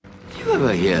You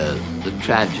ever hear the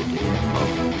tragedy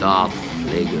of Darth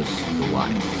Plagueis the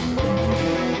Wise?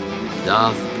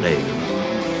 Darth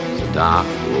Plagueis, the Dark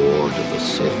Lord of the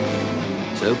Sith,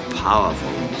 so powerful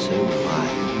and so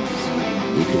wise,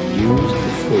 he could use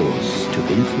the Force to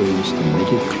influence the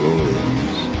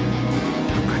midichlorians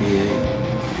to create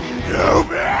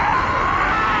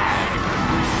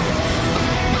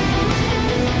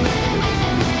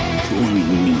Join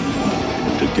me.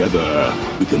 Together,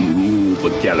 we can rule the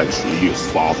galaxy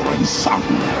as father and son.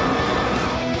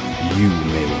 You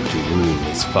may want to rule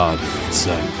as father and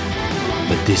son,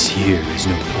 but this here is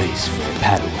no place for a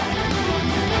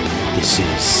Padawan. This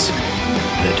is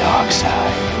the dark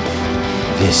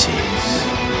side. This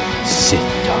is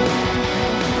Sith Talk.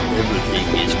 Everything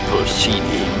is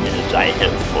proceeding as I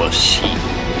have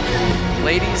foreseen.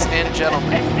 Ladies and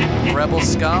gentlemen, rebel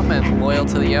scum and loyal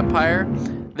to the Empire,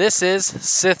 this is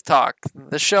Sith Talk,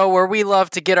 the show where we love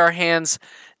to get our hands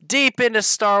deep into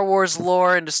Star Wars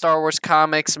lore, into Star Wars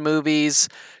comics, movies,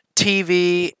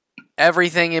 TV,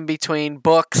 everything in between,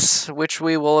 books, which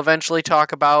we will eventually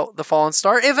talk about The Fallen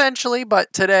Star eventually,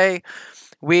 but today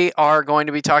we are going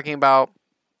to be talking about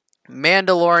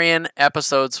Mandalorian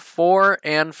episodes 4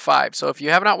 and 5. So if you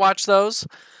have not watched those,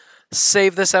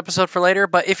 save this episode for later,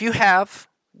 but if you have,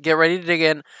 get ready to dig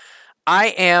in. I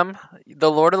am the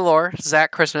Lord of the Lore,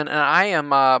 Zach Chrisman, and I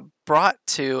am brought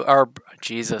to,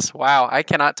 Jesus, wow, I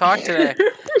cannot talk today.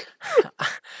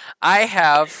 I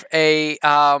have a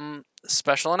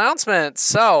special announcement.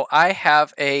 So I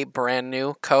have a brand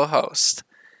new co-host,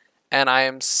 and I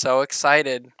am so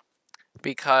excited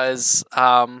because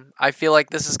I feel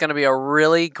like this is going to be a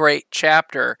really great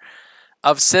chapter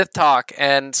of Sith Talk,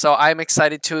 and so I'm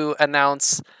excited to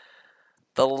announce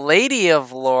the Lady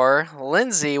of Lore,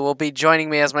 Lindsay, will be joining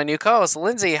me as my new co-host.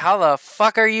 Lindsay, how the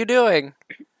fuck are you doing?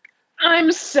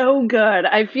 I'm so good.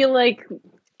 I feel like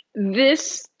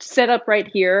this setup right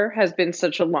here has been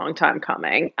such a long time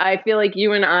coming. I feel like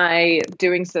you and I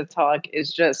doing Sith Talk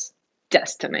is just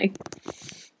destiny.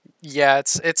 Yeah,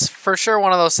 it's for sure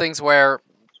one of those things where,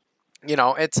 you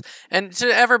know, and to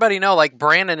everybody know, like,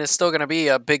 Brandon is still going to be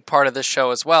a big part of this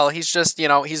show as well. He's just, you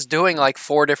know, he's doing like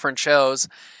 4 different shows.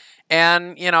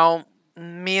 And, you know,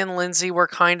 me and Lindsay were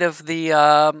kind of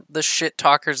the shit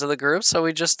talkers of the group, so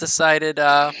we just decided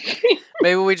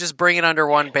maybe we just bring it under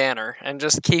one banner and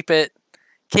just keep it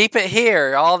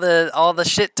here, all the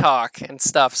shit talk and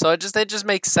stuff. So it just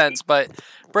makes sense. But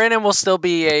Brandon will still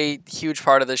be a huge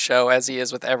part of the show, as he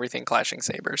is with everything Clashing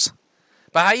Sabers.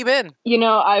 But how you been? You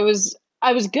know, I was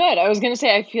good. I was going to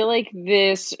say, I feel like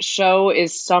this show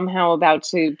is somehow about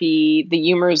to be, the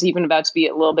humor is even about to be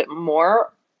a little bit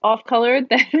more off-colored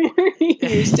than we're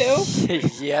used to.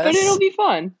 Yes. But it'll be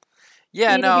fun.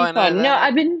 Yeah, It'll be fun.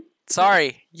 I've been...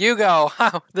 Sorry, you go.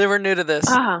 They were new to this.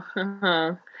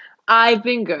 I've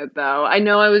been good, though. I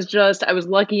know I was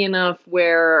lucky enough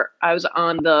where I was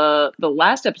on the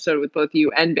last episode with both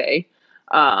you and Bay.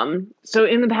 So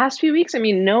in the past few weeks, I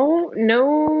mean, no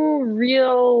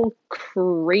real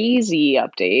crazy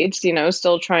updates, you know,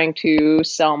 still trying to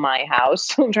sell my house,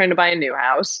 still trying to buy a new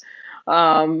house.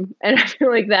 And I feel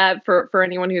like that for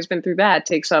anyone who's been through that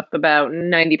takes up about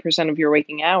 90% of your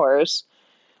waking hours,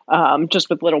 just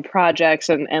with little projects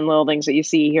and little things that you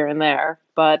see here and there.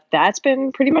 But that's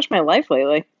been pretty much my life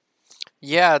lately.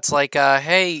 Yeah, it's like,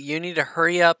 hey, you need to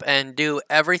hurry up and do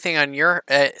everything on your,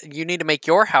 you need to make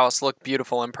your house look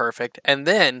beautiful and perfect. And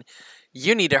then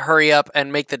you need to hurry up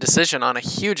and make the decision on a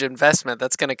huge investment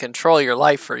that's going to control your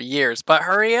life for years. But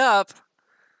hurry up.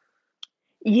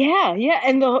 Yeah.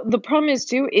 And the problem is,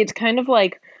 too, it's kind of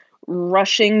like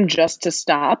rushing just to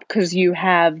stop, because you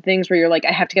have things where you're like,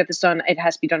 I have to get this done. It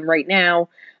has to be done right now.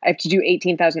 I have to do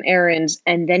 18,000 errands.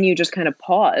 And then you just kind of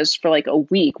pause for like a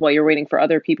week while you're waiting for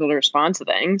other people to respond to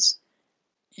things.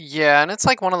 Yeah, and it's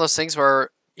like one of those things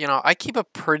where, you know, I keep a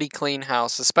pretty clean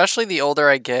house, especially the older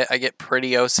I get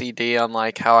pretty OCD on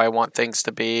like how I want things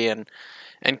to be and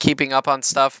keeping up on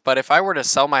stuff. But if I were to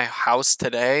sell my house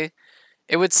today,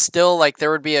 it would still, like,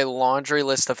 there would be a laundry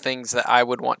list of things that I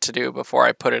would want to do before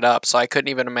I put it up. So I couldn't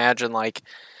even imagine, like,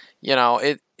 you know,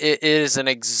 it is an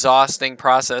exhausting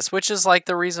process, which is like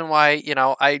the reason why, you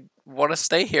know, I want to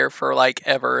stay here for like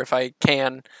ever if I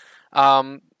can.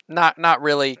 Not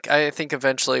really. I think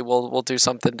eventually we'll do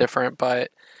something different,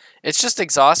 but it's just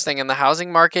exhausting, and the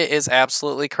housing market is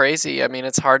absolutely crazy. I mean,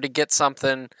 it's hard to get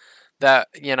something that,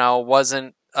 you know,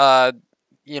 wasn't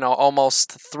you know,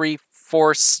 almost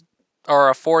 3/4 or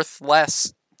a fourth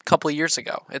less a couple of years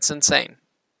ago. It's insane.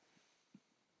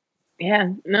 Yeah,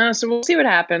 no, so we'll see what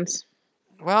happens.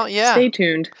 Well, yeah. Stay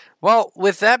tuned. Well,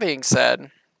 with that being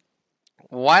said,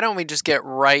 why don't we just get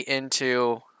right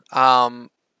into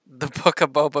the Book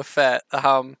of Boba Fett.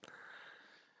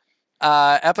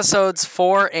 Episodes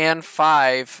 4 and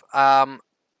 5.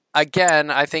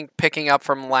 Again, I think picking up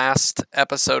from last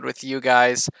episode with you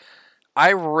guys,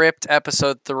 I ripped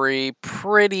episode 3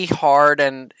 pretty hard,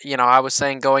 and I was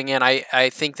saying going in, I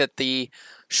think that the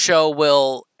show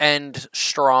will end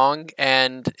strong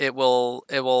and it will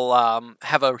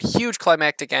have a huge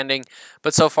climactic ending.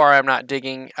 But so far, I'm not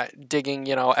digging.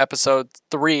 Episode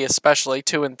 3, especially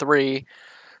 2 and 3,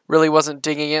 really wasn't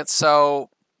digging it. So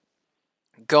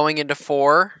going into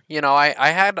 4,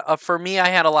 I had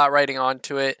a lot writing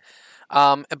onto it.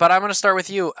 But I'm going to start with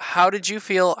you. How do you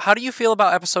feel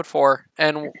about episode 4?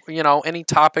 And, any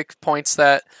topic points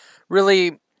that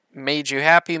really made you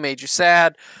happy, made you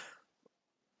sad?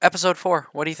 Episode 4,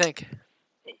 what do you think?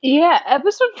 Yeah,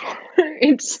 episode 4,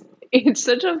 it's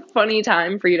such a funny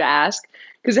time for you to ask,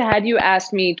 because had you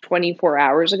asked me 24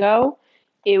 hours ago,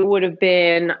 it would have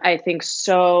been, I think,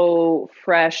 so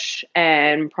fresh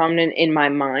and prominent in my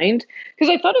mind, because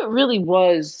I thought it really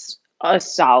was a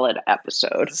solid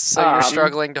episode. So you're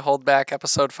struggling to hold back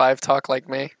episode 5 talk like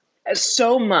me?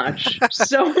 So much.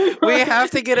 We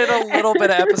have to get in a little bit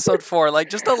of episode 4,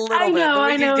 like just a little bit. Then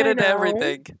we can get into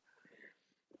everything.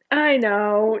 I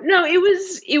know. No,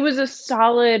 it was a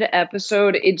solid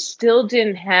episode. It still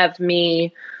didn't have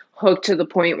me hooked to the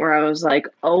point where I was like,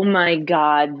 oh my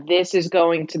God, this is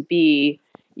going to be,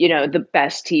 the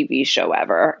best TV show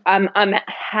ever. I'm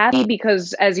happy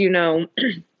because, as you know,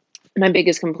 my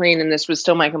biggest complaint, and this was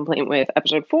still my complaint with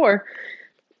episode 4,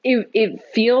 it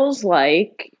feels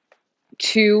like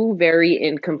 2 very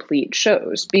incomplete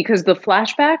shows, because the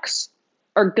flashbacks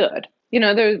are good.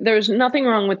 There's nothing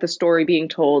wrong with the story being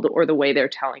told or the way they're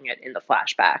telling it in the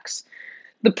flashbacks.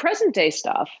 The present day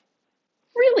stuff,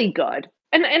 really good.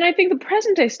 And I think the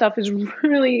present day stuff is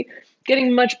really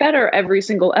getting much better every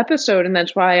single episode. And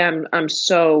that's why I'm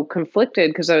so conflicted,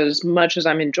 because as much as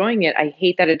I'm enjoying it, I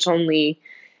hate that it's only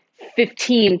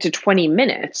 15 to 20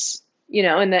 minutes,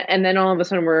 and then all of a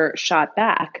sudden we're shot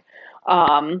back.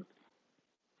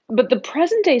 But the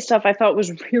present day stuff I thought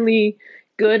was really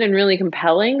good and really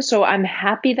compelling. So I'm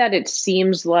happy that it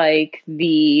seems like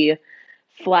the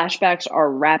flashbacks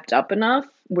are wrapped up enough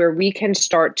where we can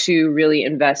start to really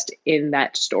invest in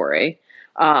that story.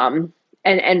 And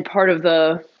part of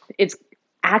it's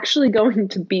actually going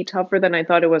to be tougher than I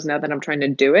thought it was now that I'm trying to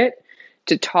do it,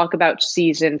 to talk about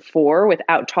season 4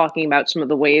 without talking about some of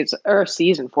the ways, or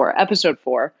episode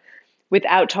 4,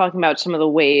 without talking about some of the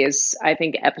ways I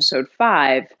think episode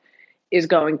 5 is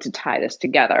going to tie this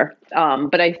together.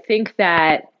 But I think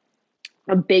that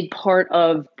a big part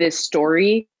of this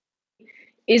story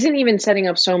isn't even setting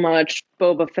up so much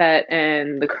Boba Fett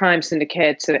and the crime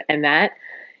syndicates and that.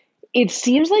 It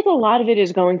seems like a lot of it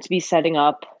is going to be setting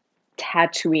up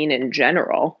Tatooine in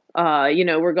general.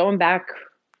 We're going back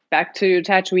to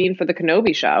Tatooine for the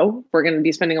Kenobi show. We're going to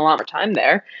be spending a lot more time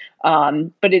there.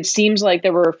 But it seems like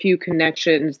there were a few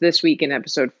connections this week in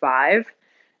episode 5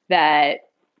 that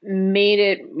made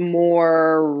it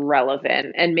more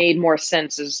relevant and made more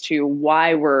sense as to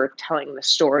why we're telling the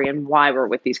story and why we're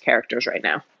with these characters right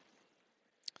now.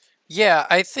 Yeah,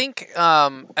 I think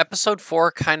episode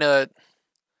 4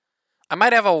 I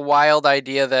might have a wild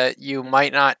idea that you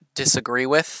might not disagree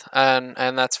with, and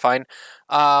that's fine.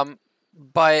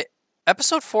 But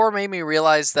episode 4 made me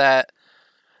realize that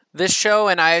this show,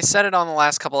 and I said it on the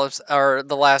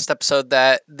last episode,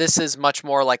 that this is much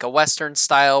more like a Western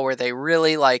style where they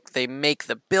really they make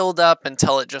the build up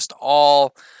until it just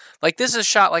all, this is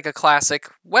shot like a classic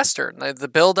Western. The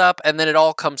build up, and then it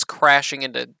all comes crashing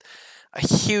into a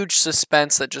huge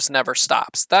suspense that just never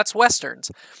stops. That's Westerns.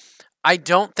 I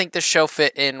don't think the show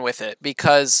fit in with it,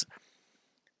 because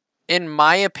in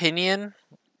my opinion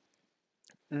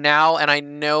now, and I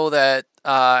know that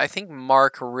I think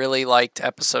Mark really liked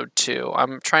episode 2.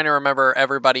 I'm trying to remember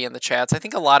everybody in the chats. I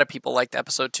think a lot of people liked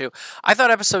episode 2. I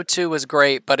thought episode 2 was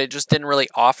great, but it just didn't really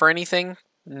offer anything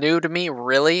new to me,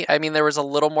 really. I mean, there was a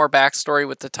little more backstory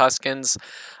with the Tuskens.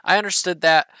 I understood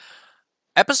that.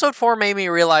 Episode 4 made me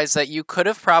realize that you could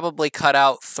have probably cut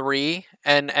out 3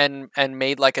 and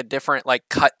made a different,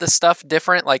 cut the stuff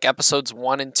different, episodes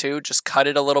 1 and 2, just cut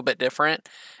it a little bit different,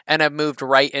 and have moved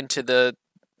right into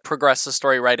progress the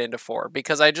story right into 4,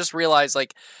 because I just realized,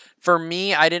 for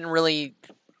me, I didn't really...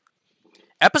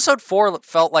 Episode 4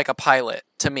 felt like a pilot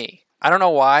to me. I don't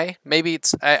know why. Maybe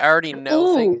it's... I already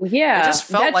know things. Yeah. It just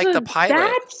felt like the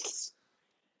pilot.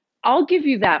 I'll give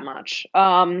you that much.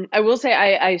 I will say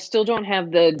I still don't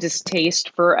have the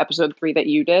distaste for episode 3 that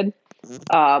you did.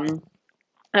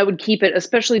 I would keep it,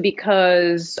 especially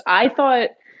because I thought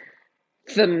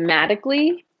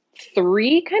thematically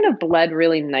 3 kind of bled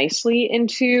really nicely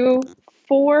into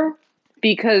 4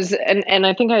 because, and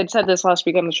I think I had said this last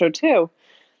week on the show too,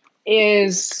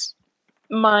 is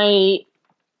my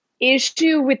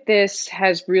issue with this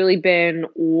has really been,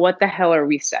 what the hell are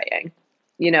we saying?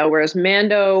 Whereas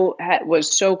Mando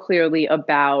was so clearly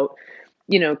about,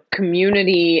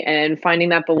 community and finding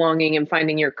that belonging and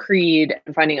finding your creed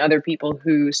and finding other people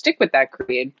who stick with that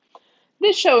creed.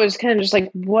 This show is kind of just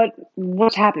like,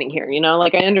 what's happening here?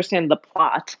 Like, I understand the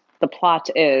plot. The plot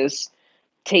is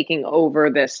taking over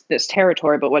this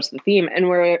territory, but what's the theme? And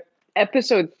where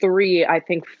episode 3, I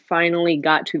think, finally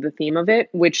got to the theme of it,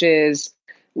 which is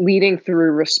leading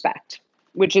through respect,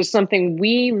 which is something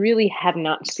we really have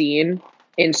not seen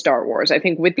in Star Wars. I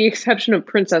think with the exception of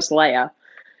Princess Leia,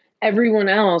 everyone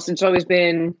else, it's always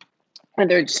been,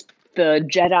 whether it's the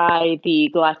Jedi, the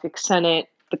Galactic Senate,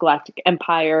 the Galactic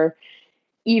Empire,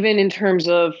 even in terms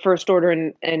of First Order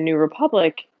and New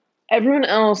Republic, everyone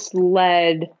else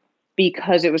led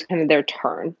because it was kind of their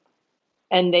turn.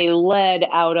 And they led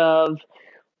out of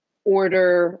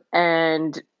order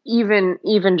and even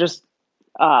just,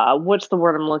 what's the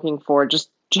word I'm looking for?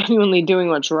 Just genuinely doing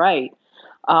what's right.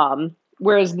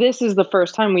 Whereas this is the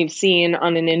first time we've seen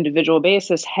on an individual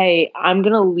basis, hey, I'm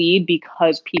going to lead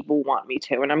because people want me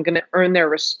to, and I'm going to earn their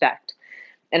respect.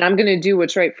 And I'm going to do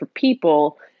what's right for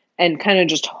people and kind of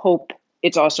just hope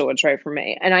it's also what's right for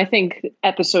me. And I think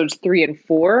episodes 3 and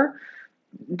 4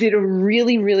 did a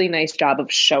really, really nice job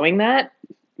of showing that,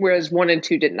 whereas 1 and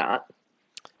 2 did not.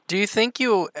 Do you think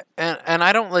and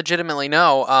I don't legitimately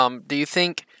know, do you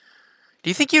think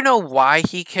you know why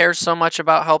he cares so much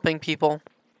about helping people?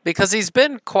 Because he's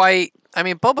been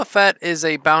Boba Fett is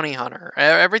a bounty hunter.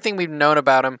 Everything we've known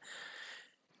about him,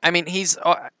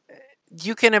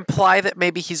 you can imply that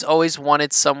maybe he's always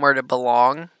wanted somewhere to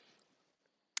belong.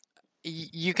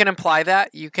 You can imply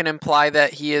that. You can imply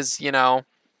that he is,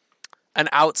 an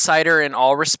outsider in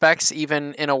all respects,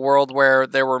 even in a world where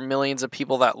there were millions of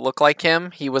people that look like him.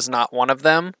 He was not one of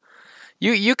them.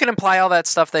 You can imply all that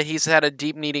stuff, that he's had a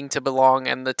deep needing to belong,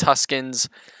 and the Tuskens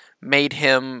made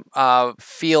him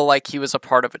feel like he was a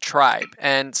part of a tribe.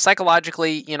 And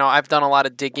psychologically, I've done a lot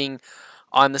of digging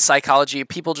on the psychology of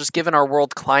people just given our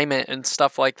world climate and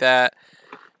stuff like that.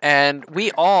 And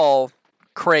we all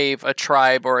crave a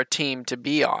tribe or a team to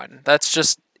be on. That's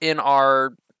just in a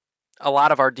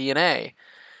lot of our DNA.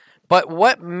 But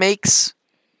what makes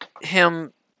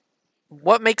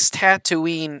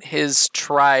Tatooine his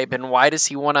tribe, and why does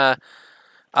he want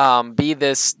to be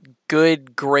this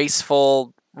good,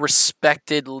 graceful,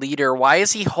 respected leader? Why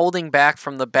is he holding back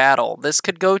from the battle? This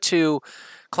could go to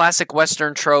classic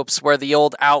Western tropes where the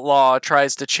old outlaw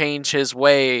tries to change his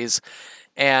ways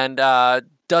and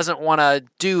doesn't want to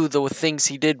do the things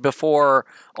he did before,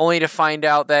 only to find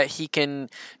out that he can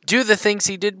do the things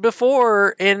he did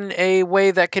before in a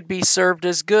way that could be served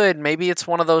as good. Maybe it's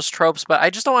one of those tropes, but I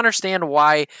just don't understand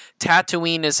why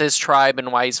Tatooine is his tribe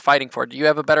and why he's fighting for it. Do you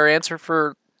have a better answer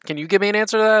can you give me an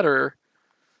answer to that, or?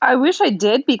 I wish I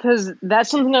did, because that's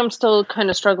something I'm still kind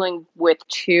of struggling with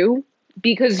too,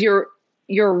 because you're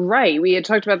right. We had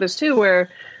talked about this too, where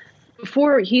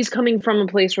before, he's coming from a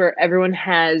place where everyone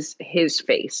has his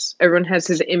face, everyone has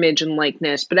his image and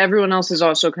likeness, but everyone else is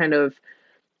also kind of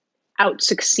out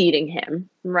succeeding him,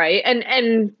 right?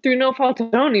 And through no fault of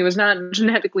his own, he was not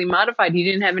genetically modified. He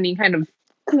didn't have any kind of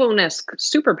clone-esque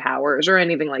superpowers or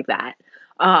anything like that.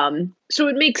 So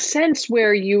it makes sense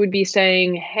where you would be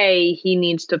saying, hey, he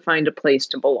needs to find a place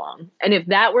to belong. And if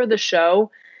that were the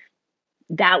show,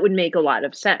 that would make a lot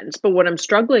of sense. But what I'm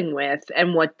struggling with,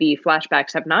 and what the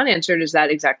flashbacks have not answered, is that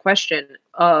exact question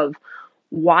of,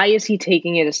 why is he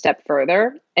taking it a step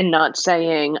further and not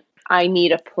saying, I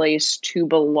need a place to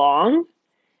belong,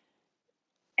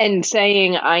 and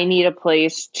saying, I need a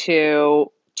place to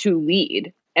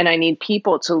lead, and I need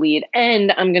people to lead,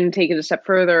 and I'm going to take it a step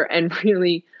further and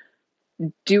really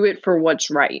do it for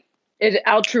what's right. It's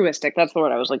altruistic. That's the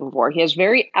word I was looking for. He has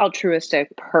very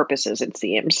altruistic purposes, it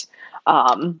seems.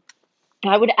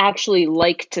 I would actually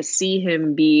like to see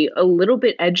him be a little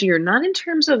bit edgier, not in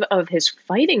terms of his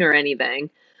fighting or anything,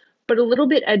 but a little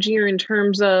bit edgier in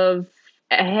terms of,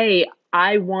 hey,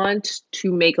 I want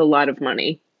to make a lot of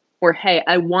money, or hey,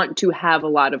 I want to have a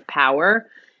lot of power,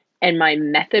 and my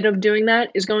method of doing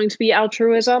that is going to be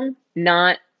altruism,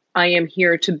 not I am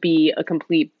here to be a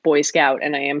complete Boy Scout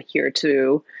and I am here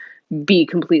to be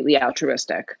completely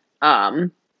altruistic.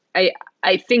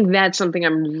 I think that's something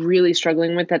I'm really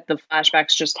struggling with, that the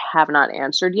flashbacks just have not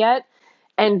answered yet.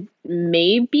 And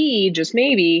maybe, just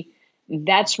maybe,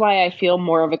 that's why I feel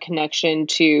more of a connection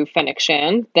to Fennec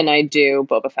Shand than I do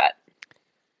Boba Fett.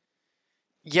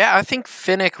 Yeah, I think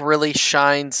Finnick really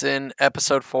shines in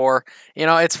episode 4. You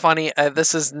know, it's funny.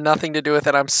 This has nothing to do with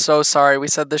it. I'm so sorry. We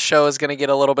said this show is going to get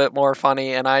a little bit more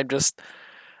funny, and I'm just,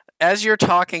 as you're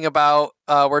talking about,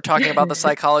 we're talking about the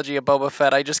psychology of Boba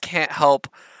Fett. I just can't help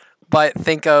but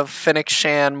think of Finnick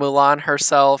Shan, Mulan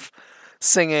herself,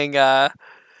 singing,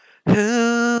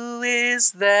 "Who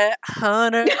is that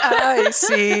hunter I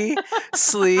see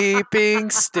sleeping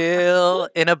still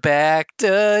in a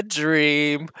Bacta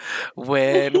dream?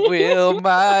 When will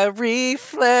my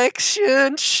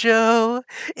reflection show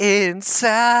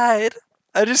inside?"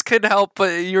 I just couldn't help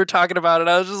but you were talking about it.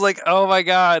 I was just like, oh my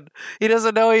god, he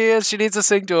doesn't know who he is. She needs to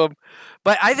sing to him.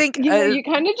 But I think You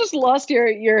kind of just lost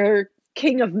your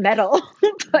king of metal.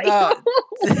 no.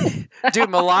 Dude,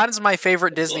 Mulan's my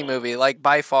favorite Disney movie, like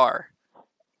by far.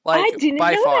 Like I didn't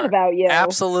by know far. that about you.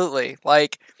 Absolutely.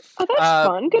 Like Oh, that's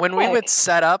fun. Good when we pick. would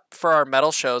set up for our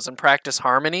metal shows and practice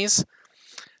harmonies,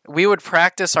 we would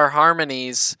practice our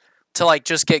harmonies to like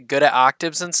just get good at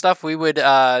octaves and stuff. We would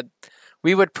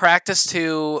practice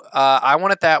to "I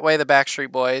Want It That Way," the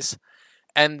Backstreet Boys,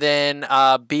 and then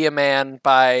 "Be a Man"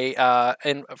 by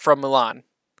from Mulan.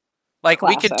 Like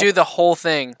we could Classic. do the whole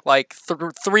thing. Like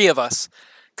three of us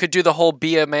could do the whole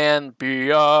 "Be a Man," "Be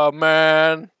a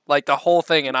Man," like the whole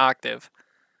thing in octave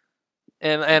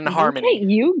and harmony. Look at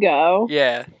you go.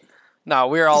 Yeah. No,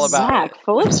 we're all about Zach,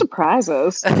 full of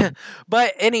surprises. it.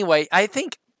 But anyway, I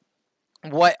think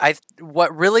what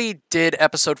really did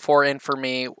episode 4 in for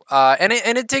me, and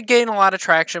it did gain a lot of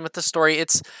traction with the story.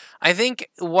 I think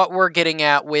what we're getting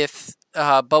at with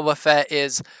Boba Fett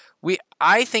is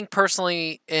I think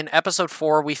personally in episode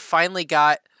 4 we finally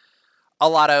got a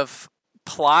lot of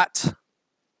plot,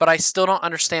 but I still don't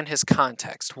understand his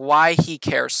context, why he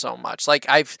cares so much. Like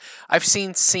I've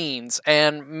seen scenes,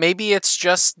 and maybe it's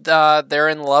just they're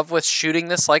in love with shooting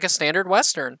this like a standard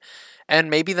Western,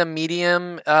 and maybe the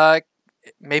medium,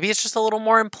 maybe it's just a little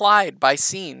more implied by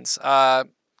scenes.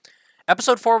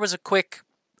 Episode 4 was a quick,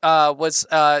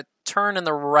 turn in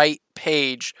the right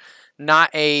page, not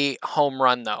a home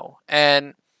run though.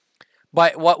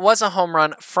 But what was a home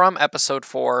run from episode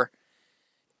 4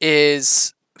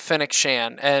 is Finnick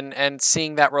Shan and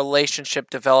seeing that relationship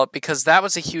develop, because that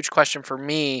was a huge question for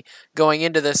me going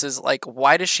into this is like,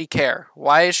 why does she care?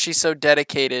 Why is she so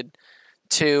dedicated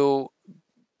to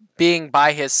being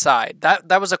by his side?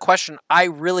 That was a question I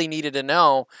really needed to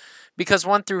know, because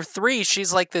 1 through 3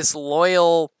 she's like this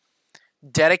loyal,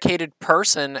 dedicated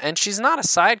person, and she's not a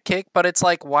sidekick, but it's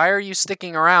like, why are you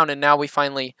sticking around? And now we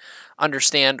finally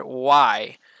understand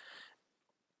why.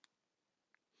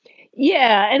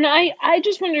 Yeah, and I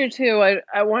just wonder too,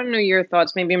 I want to know your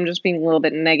thoughts. Maybe I'm just being a little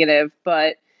bit negative,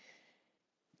 but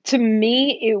to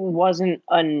me it wasn't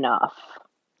enough.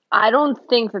 I don't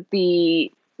think that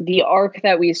the arc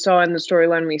that we saw in the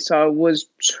storyline we saw was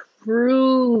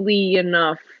truly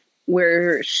enough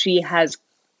where she has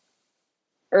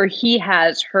or he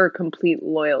has her complete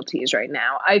loyalties right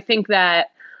now. I think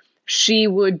that she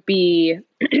would be,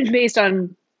 based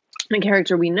on the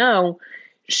character we know,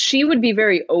 she would be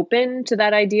very open to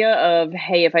that idea of,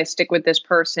 hey, if I stick with this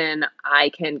person, I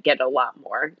can get a lot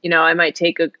more. You know, I might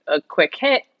take a quick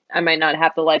hit. I might not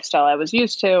have the lifestyle I was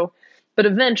used to, but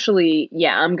eventually,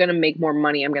 yeah, I'm going to make more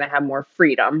money. I'm going to have more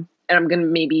freedom, and I'm going to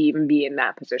maybe even be in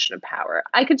that position of power.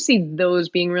 I could see those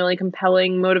being really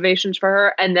compelling motivations for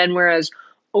her. And then whereas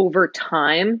over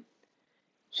time,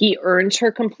 he earns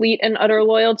her complete and utter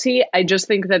loyalty. I just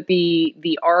think that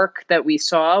the arc that we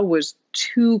saw was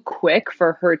too quick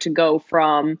for her to go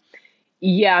from,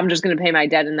 yeah, I'm just going to pay my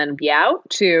debt and then be out,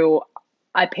 to,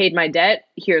 I paid my debt,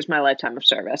 here's my lifetime of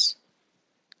service.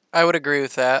 I would agree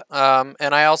with that.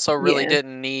 And I also really Yeah.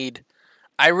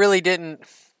 didn't,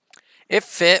 it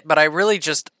fit, but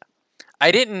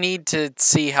I didn't need to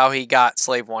see how he got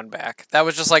Slave One back. That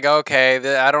was just like,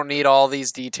 okay, I don't need all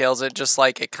these details. It just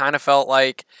like, it kind of felt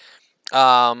like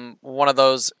one of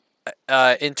those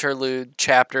interlude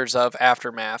chapters of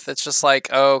Aftermath. It's just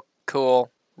like, oh, cool.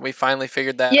 We finally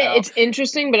figured that out. Yeah, it's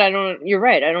interesting, but you're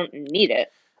right, I don't need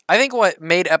it. I think what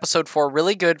made episode 4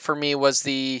 really good for me was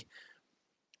the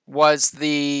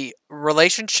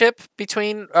relationship with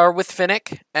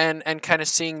Finnick and kind of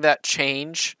seeing that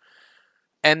change.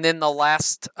 And then the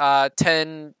last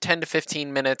 10 to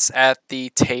 15 minutes at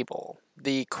the table,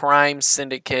 the crime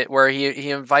syndicate, where he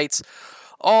invites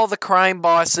all the crime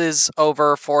bosses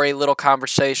over for a little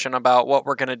conversation about what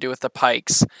we're going to do with the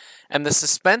Pikes. And the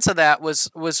suspense of that was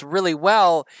really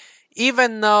well,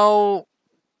 even though...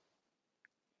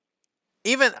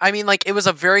 it was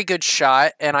a very good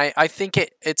shot, and I think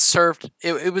it served...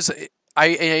 I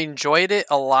enjoyed it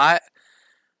a lot.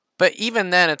 But even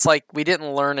then, it's like we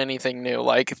didn't learn anything new.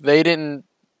 Like, they didn't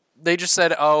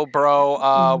said, "Oh,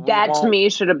 bro, we That to won't." me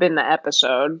should have been the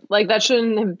episode. Like that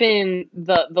shouldn't have been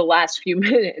the last few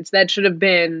minutes. That should have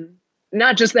been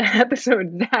not just the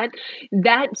episode.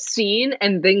 That scene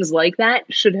and things like that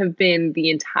should have been the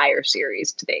entire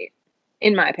series to date,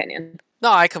 in my opinion.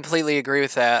 No, I completely agree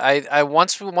with that. I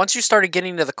once you started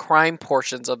getting to the crime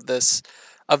portions of this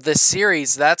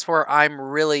series, that's where I'm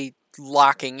really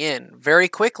locking in very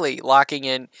quickly, locking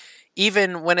in,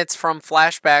 even when it's from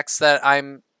flashbacks that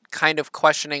I'm kind of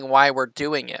questioning why we're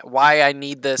doing it, why I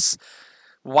need this,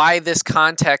 why this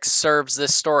context serves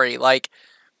this story. Like,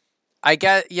 I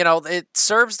get, it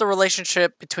serves the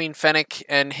relationship between Fennec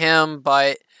and him,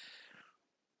 but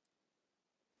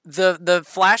the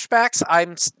flashbacks,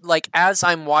 I'm like, as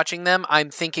I'm watching them, I'm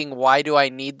thinking, why do I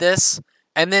need this?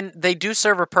 And then they do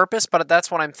serve a purpose, but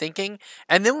that's what I'm thinking.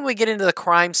 And then when we get into the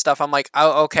crime stuff, I'm like,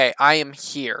 oh, okay, I am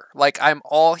here. Like, I'm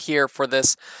all here for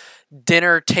this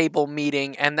dinner table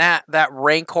meeting, and that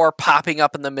Rancor popping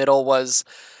up in the middle was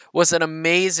an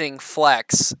amazing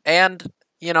flex. And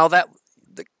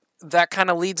that kind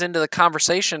of leads into the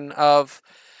conversation of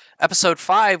episode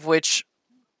 5, which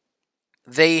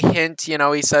they hint,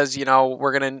 he says,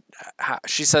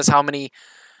 she says,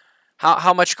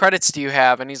 how much credits do you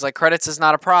have? And he's like, credits is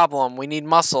not a problem. We need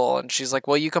muscle. And she's like,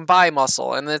 well, you can buy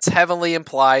muscle. And it's heavily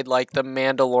implied like the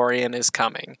Mandalorian is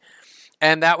coming.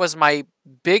 And that was my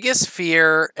biggest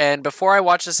fear. And before I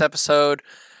watched this episode,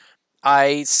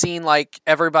 I seen like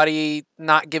everybody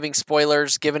not giving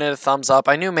spoilers, giving it a thumbs up.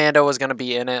 I knew Mando was going to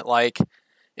be in it. Like,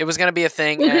 it was going to be a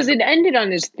thing. Because it ended on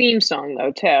his theme song,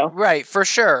 though, too. Right, for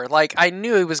sure. Like, I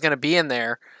knew he was going to be in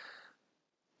there.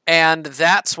 And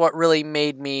that's what really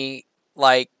made me,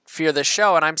 like, fear the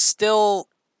show. And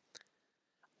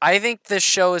I think this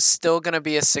show is still going to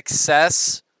be a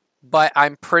success, but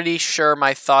I'm pretty sure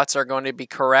my thoughts are going to be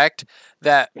correct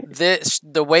that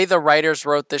the way the writers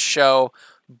wrote this show,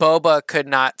 Boba could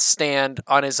not stand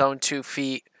on his own 2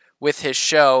 feet with his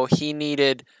show. He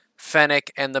needed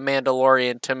Fennec and the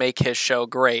Mandalorian to make his show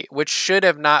great, which should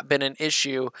have not been an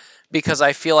issue because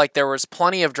I feel like there was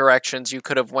plenty of directions you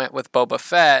could have went with Boba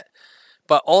Fett,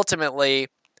 but ultimately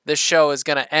the show is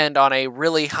going to end on a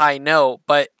really high note,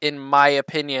 but in my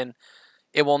opinion,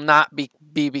 it will not be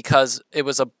because it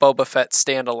was a Boba Fett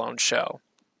standalone show.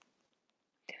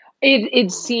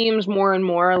 It seems more and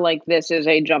more like this is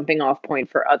a jumping off point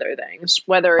for other things,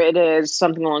 whether it is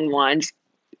something along the lines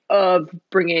of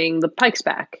bringing the Pikes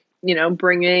back,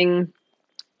 bringing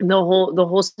the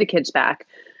whole kids back,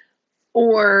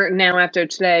 or now after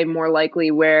today, more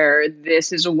likely where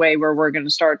this is a way where we're going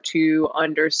to start to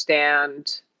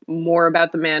understand more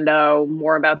about the Mando,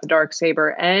 more about the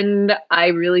Darksaber, and I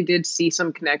really did see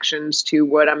some connections to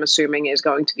what I'm assuming is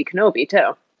going to be Kenobi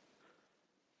too.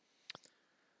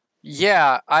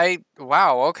 Yeah,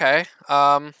 wow, okay.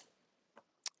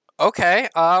 Okay,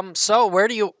 so where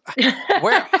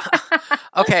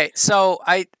okay, so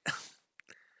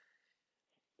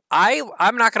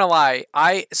I'm not gonna lie.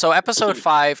 So episode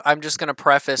 5, I'm just gonna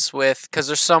preface with, because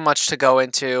there's so much to go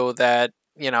into that,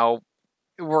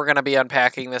 we're gonna be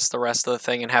unpacking this the rest of the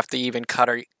thing and have to even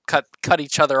cut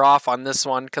each other off on this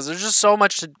one, because there's just so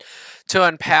much to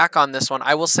unpack on this one.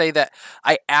 I will say that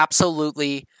I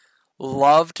absolutely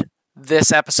loved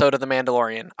this episode of The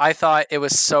Mandalorian. I thought it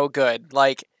was so good.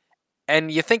 Like,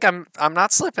 and you think I'm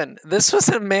not slipping. This was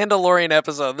a Mandalorian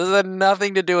episode. This had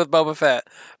nothing to do with Boba Fett.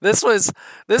 This was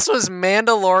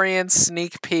Mandalorian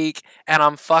sneak peek, and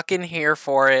I'm fucking here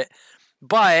for it.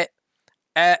 But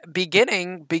at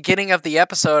beginning of the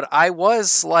episode, I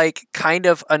was like kind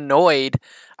of annoyed.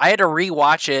 I had to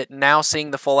rewatch it now,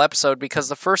 seeing the full episode, because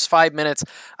the first 5 minutes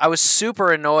I was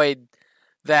super annoyed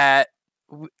that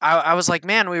I was like,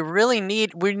 man, we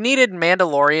needed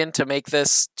Mandalorian to make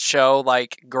this show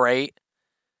like great.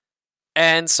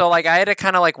 And so like I had to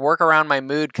kind of like work around my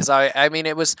mood, because I mean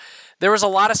there was a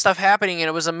lot of stuff happening and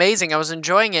it was amazing. I was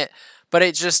enjoying it, but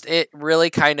it really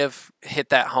kind of hit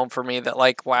that home for me that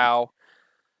like, wow,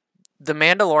 The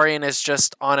Mandalorian is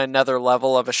just on another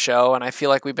level of a show, and I feel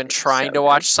like we've been trying to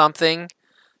watch something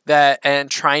and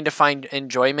trying to find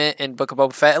enjoyment in Book of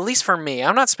Boba Fett, at least for me.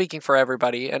 I'm not speaking for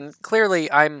everybody, and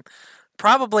clearly I'm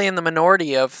probably in the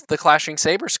minority of the Clashing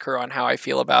Sabers crew on how I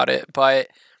feel about it, but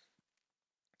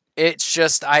it's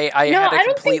just I had to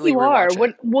completely rewatch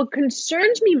it. What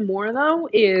concerns me more though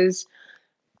is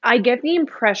I get the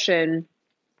impression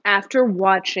after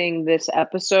watching this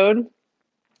episode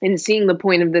and seeing the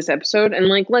point of this episode, and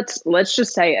like let's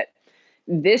just say it.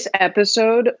 This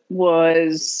episode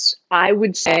was, I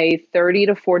would say, 30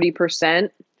 to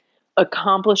 40%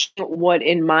 accomplishing what,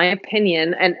 in my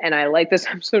opinion, and I like this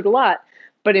episode a lot,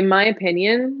 But in my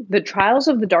opinion, the Trials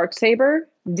of the Darksaber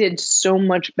did so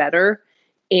much better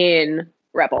in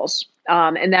Rebels.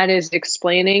 And that is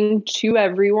explaining to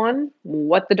everyone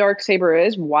what the Darksaber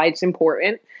is, why it's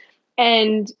important,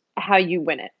 and how you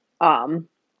win it.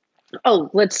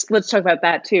 Let's talk about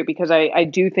that too, because I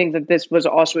do think that this was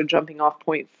also a jumping off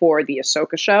point for the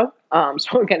Ahsoka show. So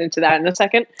we'll get into that in a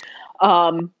second. But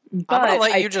I'm gonna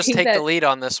let you just take the lead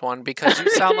on this one because you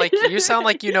sound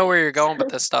like you know where you're going with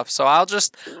this stuff. So I'm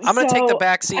gonna take the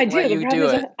back seat and let you do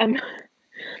it.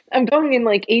 I'm going in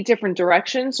like 8 different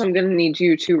directions, so I'm going to need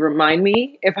you to remind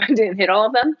me if I didn't hit all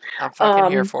of them. I'm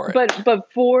fucking here for it.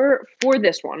 But for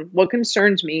this one, what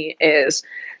concerns me is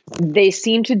they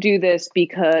seem to do this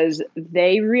because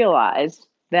they realize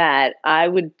that I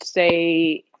would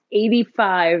say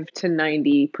 85 to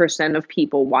 90% of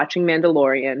people watching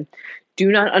Mandalorian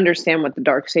do not understand what the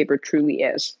Darksaber truly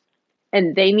is.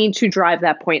 And they need to drive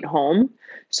that point home.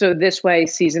 So this way,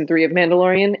 season 3 of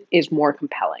Mandalorian is more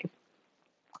compelling.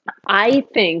 I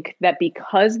think that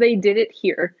because they did it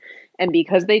here and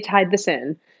because they tied this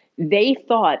in, they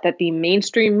thought that the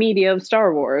mainstream media of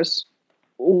Star Wars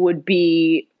would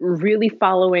be really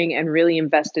following and really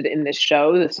invested in this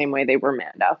show the same way they were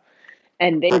Mando.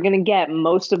 And they were going to get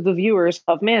most of the viewers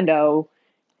of Mando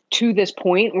to this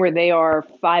point where they are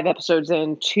 5 episodes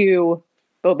into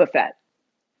Boba Fett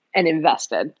and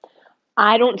invested.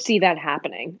 I don't see that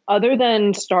happening. Other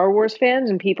than Star Wars fans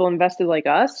and people invested like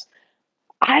us,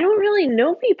 I don't really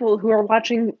know people who are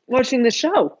watching the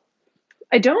show.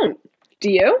 I don't.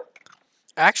 Do you?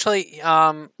 Actually,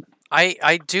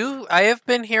 I do. I have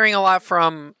been hearing a lot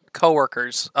from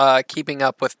coworkers keeping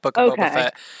up with Book of Boba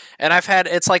Fett. And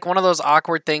it's like one of those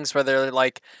awkward things where they're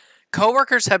like,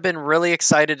 coworkers have been really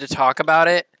excited to talk about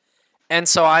it. And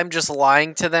so I'm just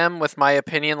lying to them with my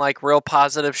opinion, like real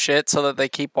positive shit, so that they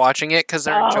keep watching it because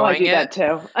they're enjoying it. That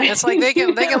too. It's like they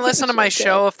can listen to my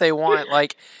show if they want.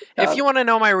 Like, if you want to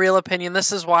know my real opinion,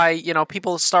 this is why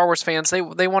people, Star Wars fans, they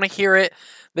want to hear it.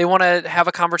 They want to have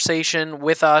a conversation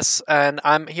with us, and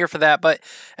I'm here for that. But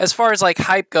as far as like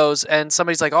hype goes, and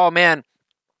somebody's like, "Oh man,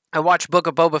 I watched Book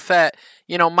of Boba Fett,"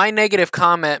 my negative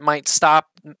comment might stop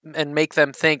and make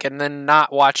them think and then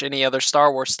not watch any other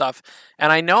Star Wars stuff.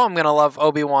 And I know I'm going to love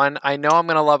Obi-Wan. I know I'm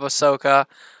going to love Ahsoka.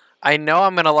 I know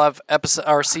I'm going to love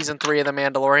season 3 of The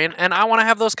Mandalorian. And I want to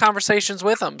have those conversations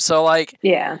with them. So,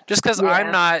 just because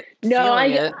I'm not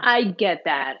feeling it. I get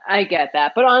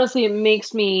that. But honestly, it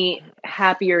makes me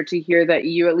happier to hear that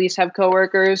you at least have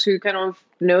coworkers who kind of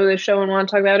know the show and want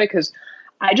to talk about it, because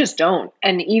I just don't.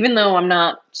 And even though I'm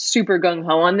not super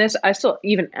gung-ho on this, I still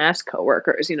even ask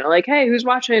coworkers, like, hey, who's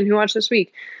watching? Who watched this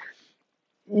week?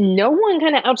 No one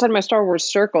kind of outside my Star Wars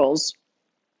circles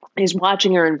is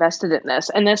watching or invested in this.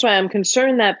 And that's why I'm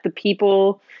concerned that the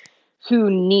people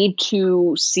who need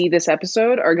to see this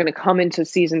episode are going to come into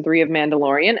season 3 of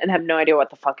Mandalorian and have no idea what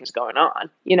the fuck is going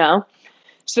on,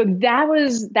 So that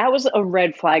was a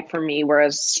red flag for me,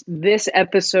 whereas this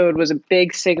episode was a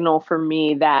big signal for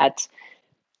me that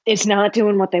it's not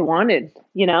doing what they wanted.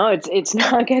 It's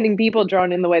not getting people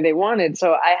drawn in the way they wanted.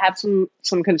 So I have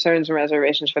some concerns and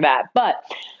reservations for that. But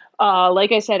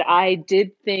like I said, I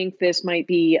did think this might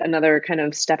be another kind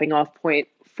of stepping off point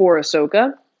for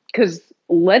Ahsoka, because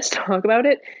let's talk about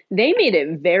it. They made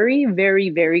it very, very,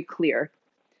 very clear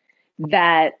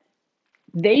that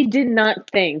they did not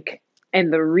think,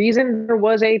 and the reason there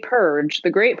was a purge,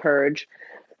 the Great Purge,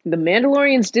 the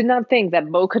Mandalorians did not think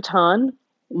that Bo-Katan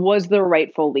was the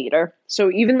rightful leader. So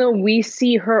even though we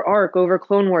see her arc over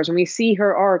Clone Wars and we see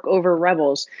her arc over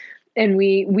Rebels, and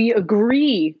we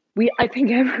agree, I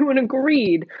think everyone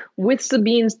agreed with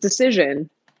Sabine's decision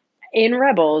in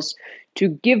Rebels to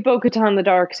give Bo-Katan the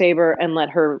Darksaber and let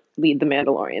her lead the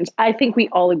Mandalorians. I think we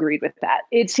all agreed with that.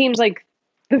 It seems like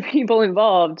the people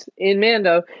involved in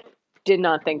Mando did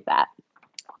not think that.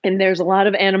 And there's a lot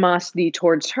of animosity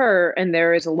towards her, and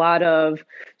there is a lot of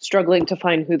struggling to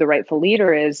find who the rightful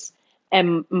leader is.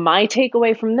 And my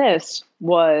takeaway from this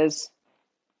was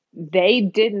they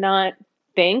did not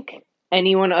think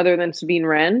anyone other than Sabine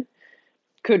Wren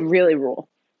could really rule.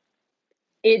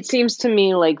 It seems to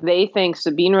me like they think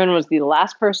Sabine Wren was the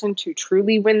last person to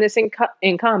truly win this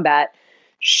in combat.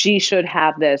 She should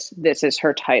have this. This is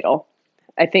her title.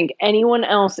 I think anyone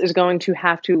else is going to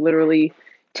have to literally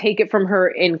take it from her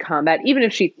in combat. Even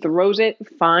if she throws it,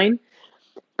 fine.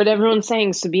 But everyone's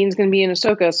saying Sabine's going to be in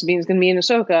Ahsoka. Sabine's going to be in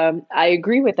Ahsoka. I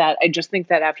agree with that. I just think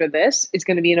that after this, it's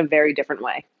going to be in a very different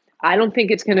way. I don't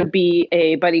think it's going to be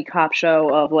a buddy cop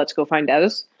show of let's go find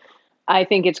Dez. I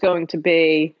think it's going to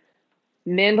be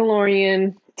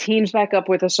Mandalorian teams back up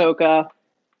with Ahsoka.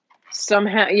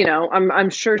 Somehow, I'm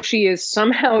sure she is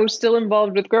somehow still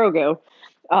involved with Grogu.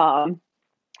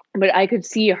 But I could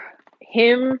see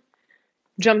him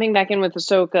jumping back in with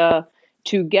Ahsoka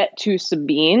to get to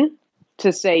Sabine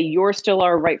to say, you're still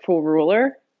our rightful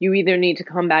ruler. You either need to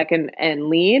come back and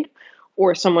lead,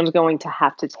 or someone's going to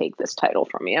have to take this title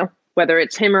from you. Whether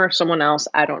it's him or someone else,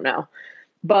 I don't know.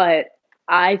 But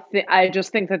I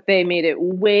just think that they made it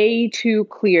way too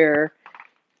clear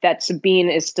that Sabine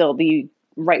is still the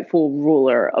rightful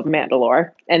ruler of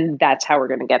Mandalore, and that's how we're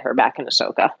going to get her back in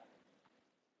Ahsoka.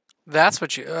 That's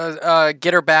what you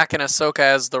get her back in Ahsoka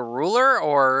as the ruler,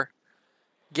 or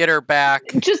get her back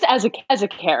just as a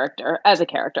character.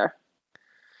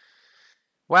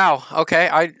 Wow.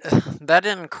 Okay. That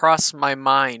didn't cross my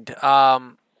mind.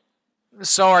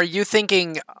 So are you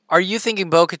thinking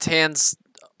Bo-Katan's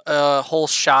whole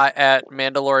shot at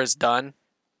Mandalore is done?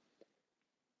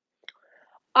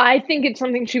 I think it's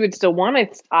something she would still want.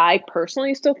 I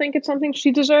personally still think it's something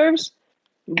she deserves,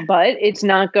 but it's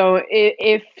not going.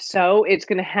 If so, it's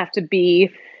going to have to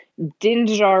be Din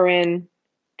Djarin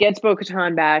gets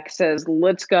Bo-Katan back, says,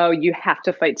 "Let's go. You have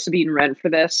to fight Sabine Wren for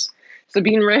this."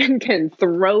 Sabine Wren can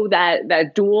throw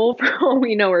that duel for all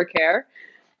we know or care,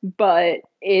 but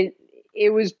it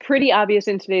was pretty obvious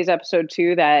in today's episode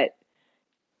too that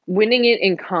winning it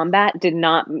in combat did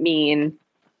not mean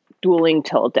dueling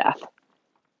till death.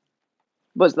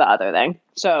 Was the other thing.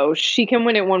 So she can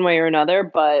win it one way or another,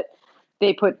 but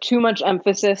they put too much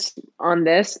emphasis on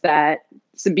this that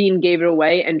Sabine gave it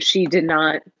away, and she did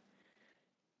not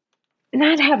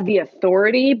have the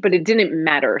authority, but it didn't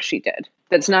matter if she did.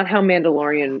 That's not how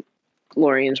Mandalorians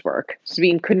work.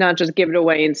 Sabine could not just give it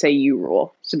away and say, you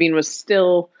rule. Sabine was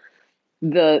still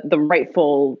the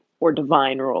rightful or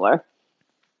divine ruler.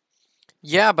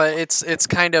 Yeah, but it's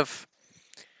kind of...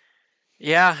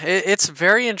 Yeah, it's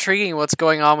very intriguing what's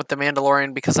going on with the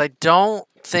Mandalorian, because I don't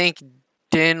think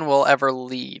Din will ever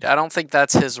lead. I don't think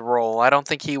that's his role. I don't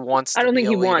think he wants to be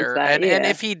a leader. Wants that, and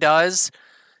if he does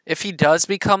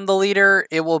become the leader,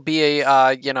 it will be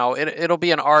it'll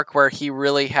be an arc where he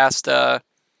really has to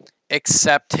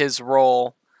accept his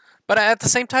role. But at the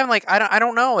same time, like I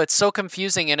don't know, it's so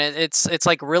confusing, and it's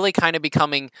like really kind of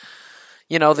becoming,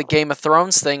 the Game of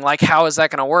Thrones thing. Like, how is that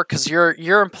going to work? Because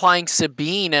you're implying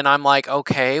Sabine, and I'm like,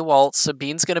 okay, well,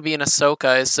 Sabine's going to be in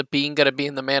Ahsoka. Is Sabine going to be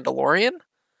in The Mandalorian?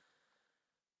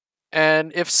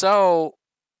 And if so,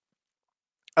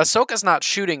 Ahsoka's not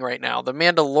shooting right now. The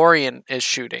Mandalorian is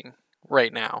shooting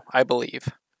right now, I believe.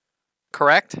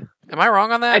 Correct? Am I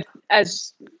wrong on that?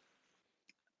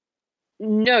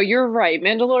 No, you're right.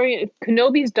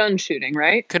 Kenobi's done shooting,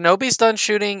 right? Kenobi's done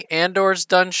shooting. Andor's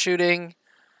done shooting.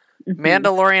 Mm-hmm.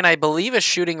 Mandalorian, I believe, is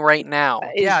shooting right now.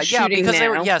 Because now. They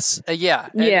were, yes, yeah.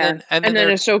 And then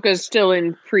Ahsoka's still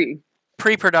in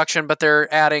pre-production, but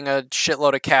they're adding a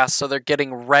shitload of cast, so they're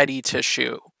getting ready to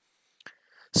shoot.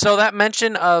 So that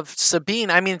mention of Sabine,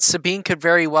 I mean, Sabine could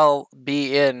very well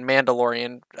be in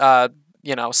Mandalorian,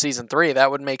 season 3.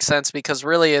 That would make sense, because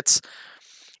really it's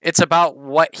about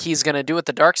what he's going to do with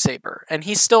the Darksaber. And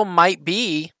he still might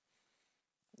be,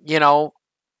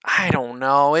 I don't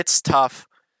know, it's tough.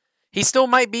 He still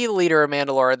might be the leader of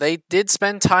Mandalore. They did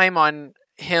spend time on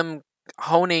him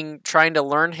trying to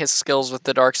learn his skills with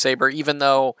the Darksaber, even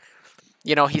though,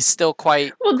 he's still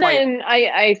quite... Well, then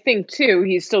I think, too,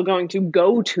 he's still going to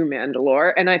go to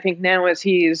Mandalore. And I think now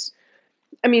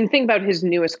think about his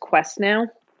newest quest now.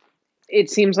 It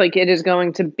seems like it is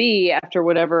going to be, after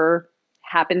whatever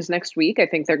happens next week, I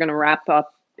think they're going to wrap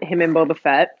up him and Boba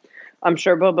Fett. I'm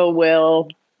sure Boba will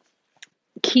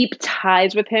keep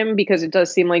ties with him, because it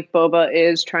does seem like Boba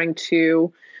is trying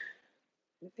to,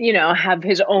 have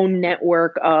his own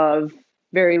network of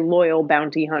very loyal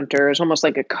bounty hunters, almost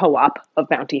like a co-op of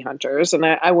bounty hunters. And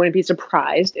I wouldn't be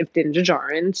surprised if Din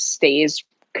Djarin stays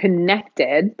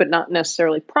connected, but not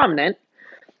necessarily prominent.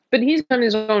 But he's on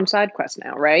his own side quest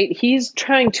now, right? He's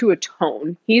trying to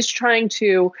atone. He's trying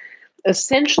to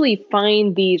essentially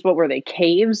find these, what were they,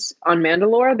 caves on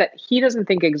Mandalore that he doesn't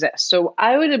think exist. So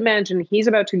I would imagine he's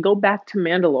about to go back to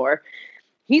Mandalore.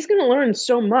 He's going to learn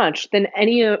so much than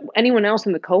anyone else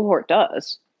in the cohort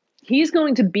does. He's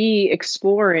going to be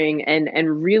exploring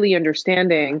and really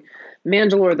understanding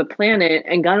Mandalore, the planet,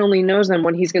 and God only knows then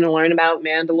what he's going to learn about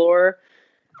Mandalore,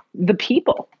 the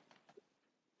people.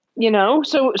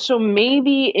 So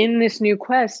maybe in this new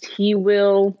quest, he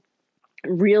will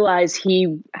realize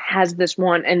he has this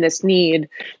want and this need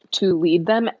to lead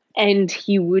them, and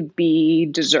he would be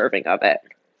deserving of it.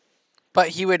 But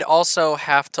he would also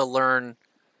have to learn,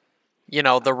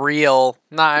 the real,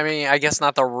 I guess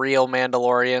not the real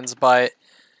Mandalorians, but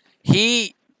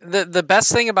the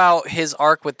best thing about his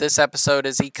arc with this episode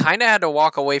is he kind of had to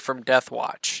walk away from Death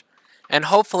Watch. And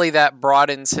hopefully that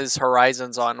broadens his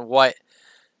horizons on what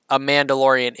a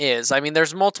Mandalorian is. I mean,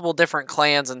 there's multiple different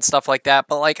clans and stuff like that,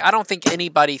 but like I don't think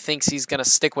anybody thinks he's gonna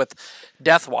stick with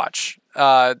Death Watch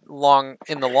long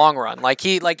in the long run. Like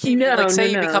he say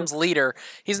he becomes leader,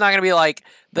 he's not gonna be like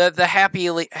the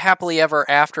happily ever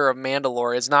after of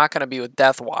Mandalore is not gonna be with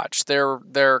Death Watch.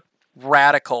 They're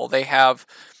radical. They have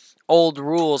old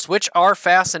rules, which are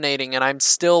fascinating, and I'm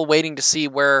still waiting to see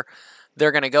where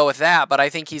they're going to go with that, but I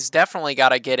think he's definitely got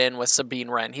to get in with Sabine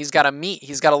Wren. He's got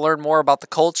to learn more about the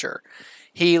culture.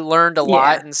 He learned a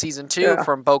lot in season 2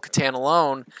 from Bo-Katan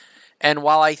alone, and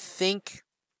while I think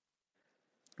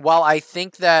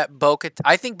that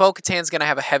Bo-Katan's going to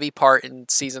have a heavy part in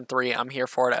season 3, I'm here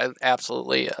for it. I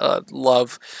absolutely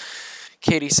love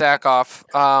Katie Sackhoff.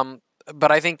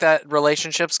 But I think that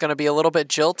relationship's going to be a little bit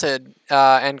jilted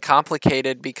and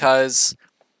complicated because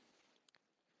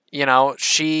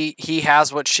he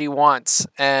has what she wants,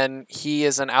 and he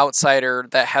is an outsider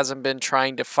that hasn't been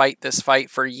trying to fight this fight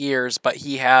for years, but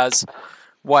he has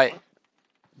what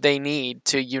they need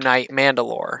to unite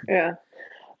Mandalore. Yeah.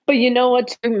 But you know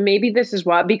what, too? Maybe this is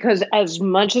why, because as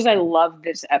much as I love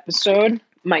this episode,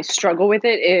 my struggle with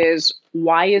it is,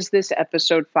 why is this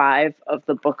episode 5 of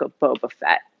the Book of Boba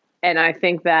Fett? And I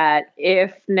think that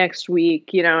if next week,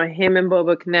 him and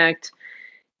Boba connect,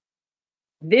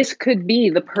 this could be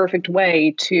the perfect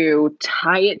way to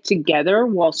tie it together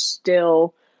while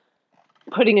still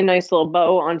putting a nice little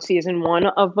bow on season 1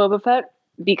 of Boba Fett.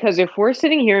 Because if we're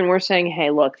sitting here and we're saying, hey,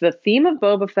 look, the theme of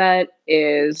Boba Fett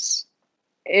is,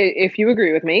 if you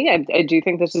agree with me, I do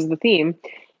think this is the theme,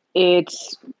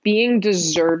 it's being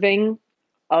deserving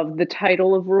of the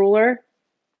title of ruler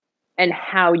and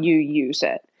how you use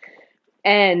it.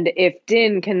 And if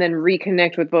Din can then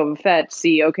reconnect with Boba Fett,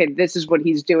 see, okay, this is what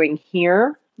he's doing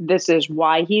here, this is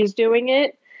why he's doing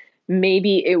it,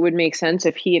 maybe it would make sense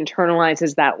if he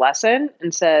internalizes that lesson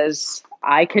and says,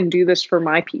 I can do this for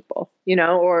my people,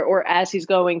 or as he's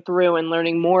going through and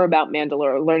learning more about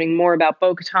Mandalore, learning more about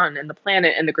Bo-Katan and the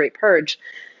planet and the Great Purge,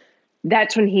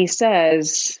 that's when he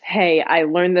says, hey, I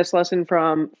learned this lesson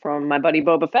from my buddy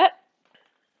Boba Fett,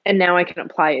 and now I can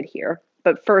apply it here.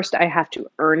 But first, I have to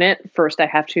earn it. First, I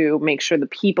have to make sure the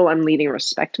people I'm leading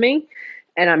respect me,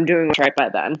 and I'm doing what's right by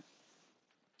them.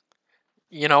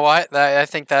 You know what? I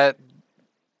think that,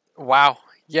 wow.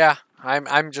 Yeah,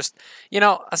 I'm just,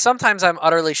 sometimes I'm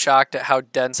utterly shocked at how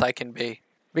dense I can be,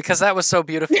 because that was so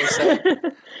beautifully said.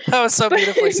 That was so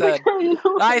beautifully said.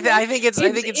 I think it's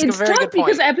a very good point.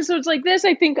 Because episodes like this,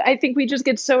 I think we just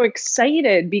get so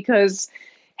excited because,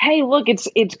 hey, look, it's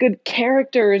good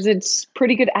characters, it's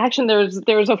pretty good action.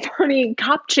 There's a funny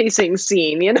cop chasing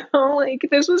scene, like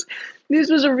this was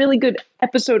a really good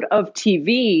episode of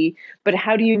TV, but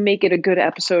how do you make it a good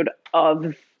episode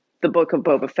of the Book of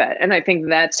Boba Fett? And I think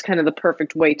that's kind of the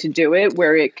perfect way to do it,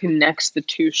 where it connects the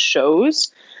two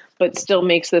shows, but still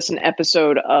makes this an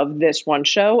episode of this one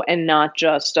show and not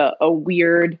just a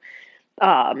weird,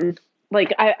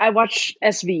 like I watch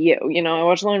SVU, I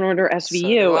watch Law and Order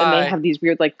SVU, and they have these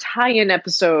weird like tie-in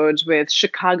episodes with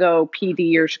Chicago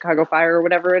PD or Chicago Fire or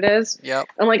whatever it is. Yep.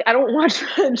 I'm like, I don't watch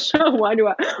that show. Why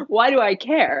do I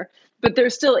care? But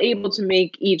they're still able to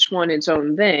make each one its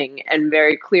own thing, and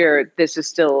very clear this is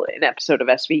still an episode of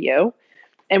SVU.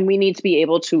 And we need to be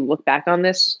able to look back on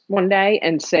this one day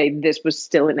and say this was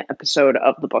still an episode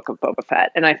of the Book of Boba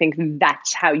Fett. And I think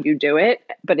that's how you do it,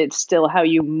 but it's still how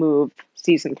you move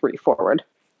season 3 forward.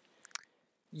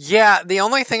 Yeah, the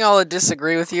only thing I'll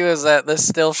disagree with you is that this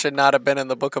still should not have been in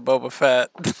the Book of Boba Fett.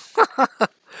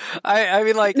 I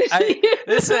mean, like,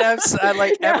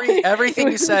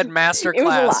 everything you said,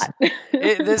 masterclass.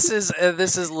 It was a lot.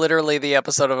 This is literally the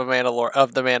episode of the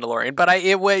Mandalorian. But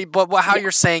how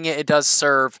you're saying it does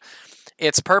serve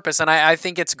its purpose, and I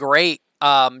think it's great.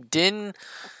 Din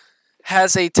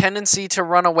has a tendency to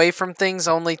run away from things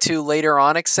only to later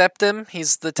on accept them.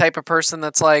 He's the type of person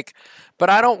that's like, but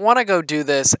I don't want to go do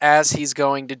this as he's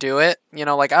going to do it.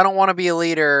 Like, I don't want to be a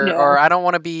leader, or I don't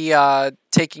want to be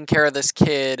taking care of this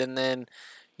kid, and then,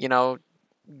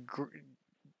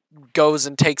 goes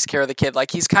and takes care of the kid.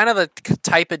 Like, he's kind of the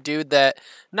type of dude that,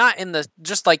 not in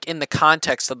the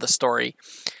context of the story,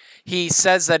 he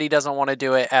says that he doesn't want to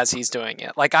do it as he's doing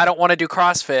it. Like, I don't want to do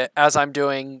CrossFit as I'm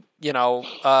doing,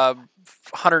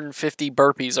 150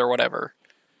 burpees or whatever.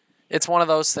 It's one of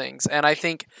those things. And I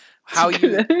think how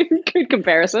you... Good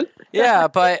comparison. Yeah,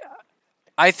 but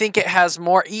I think it has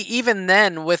more... Even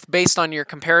then, based on your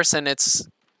comparison, it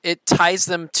ties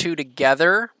them two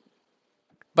together,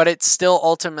 but it still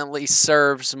ultimately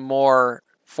serves more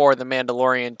for the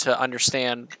Mandalorian to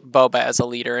understand Boba as a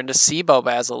leader and to see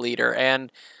Boba as a leader.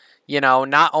 And,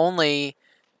 not only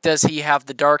does he have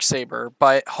the Darksaber,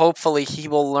 but hopefully he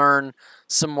will learn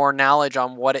some more knowledge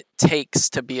on what it takes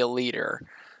to be a leader,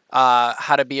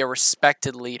 how to be a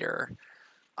respected leader,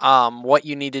 what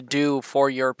you need to do for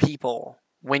your people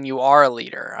when you are a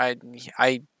leader.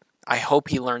 I hope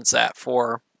he learns that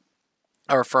from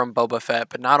Boba Fett.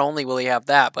 But not only will he have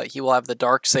that, but he will have the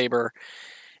Darksaber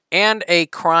and a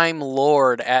crime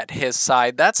lord at his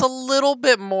side. That's a little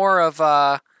bit more of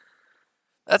a,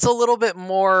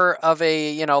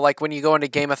 like when you go into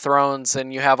Game of Thrones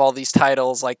and you have all these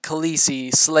titles like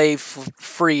Khaleesi, slave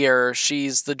freer,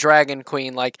 she's the Dragon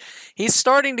Queen. Like, he's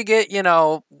starting to get,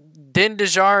 Din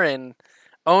Djarin,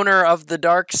 owner of the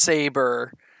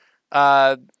Darksaber,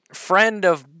 friend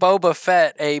of Boba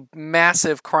Fett, a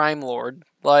massive crime lord.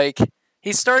 Like,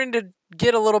 he's starting to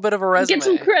get a little bit of a resume. Get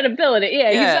some credibility.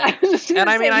 Yeah. And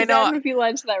I mean, I know a few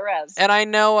lines to that res. And I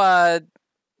know,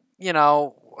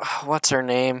 what's her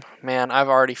name? Man, I've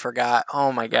already forgot.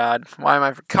 Oh my god.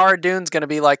 Cara Dune's going to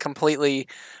be like completely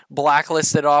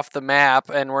blacklisted off the map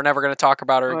and we're never going to talk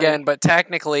about her again. But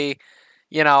technically,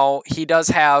 he does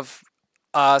have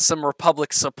some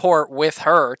Republic support with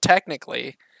her.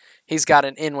 Technically, he's got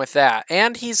an in with that.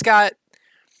 And he's got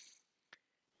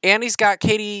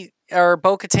Katie or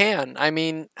Bo-Katan. I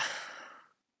mean,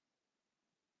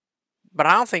 but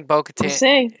I don't think Bo-Katan. We'll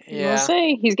see. Yeah. We'll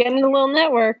see. He's getting a little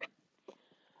network.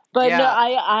 But Yeah. no,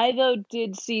 I though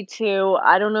did see too.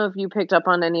 I don't know if you picked up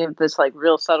on any of this like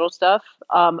real subtle stuff.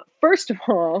 First of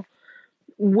all,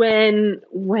 when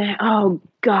oh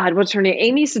god, what's her name?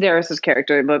 Amy Sedaris'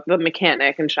 character, the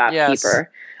mechanic and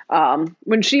shopkeeper. Yes.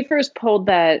 When she first pulled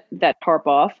that tarp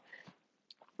off,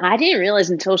 I didn't realize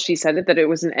until she said it that it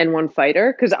was an N1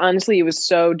 fighter, because honestly, it was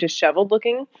so disheveled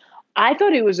looking. I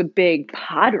thought it was a big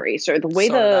pod racer. The way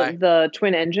the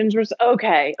twin engines were.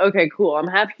 Okay, cool. I'm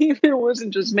happy it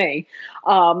wasn't just me.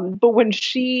 But when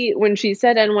she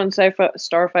said N1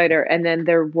 Starfighter, and then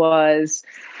there was,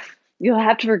 you'll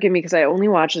have to forgive me because I only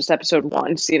watched this episode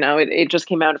once. It just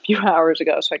came out a few hours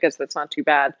ago, so I guess that's not too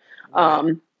bad.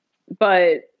 Right.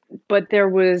 But there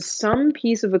was some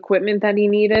piece of equipment that he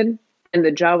needed, and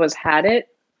the Jawas had it,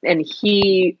 and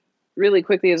he really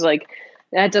quickly was like,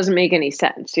 that doesn't make any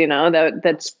sense,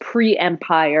 that's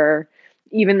pre-Empire.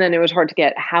 Even then it was hard to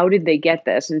get, how did they get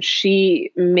this? And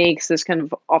she makes this kind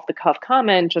of off the cuff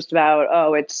comment just about,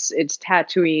 oh, it's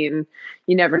Tatooine.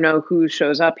 You never know who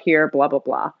shows up here, blah, blah,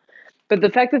 blah. But the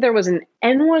fact that there was an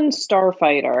N1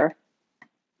 starfighter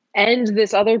and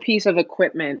this other piece of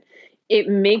equipment, it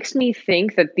makes me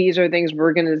think that these are things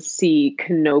we're going to see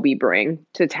Kenobi bring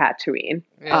to Tatooine.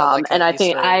 Yeah, like and I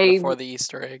think before the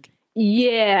Easter egg.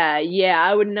 Yeah,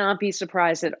 I would not be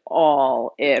surprised at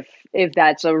all if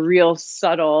that's a real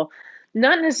subtle,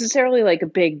 not necessarily like a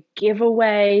big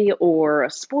giveaway or a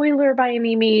spoiler by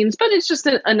any means, but it's just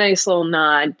a nice little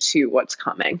nod to what's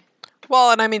coming.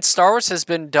 Well, and I mean, Star Wars has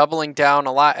been doubling down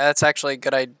a lot. That's actually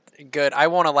good. I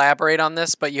won't elaborate on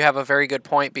this, but you have a very good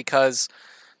point, because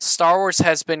Star Wars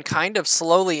has been kind of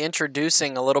slowly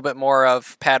introducing a little bit more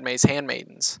of Padme's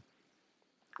handmaidens.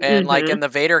 And like in the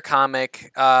Vader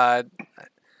comic, I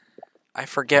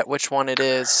forget which one it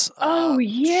is. Oh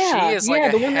yeah, she is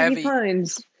like the a one heavy. that he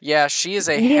finds. Yeah, she is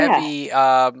a heavy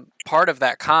part of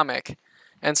that comic,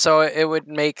 and so it would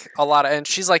make a lot of. And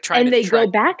she's like trying. And they go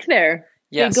back there.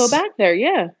 Yes, they go back there.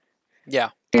 Yeah. Yeah.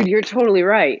 Dude, you're totally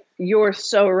right. You're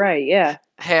so right. Yeah.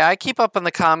 Hey, I keep up on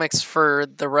the comics for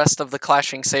the rest of the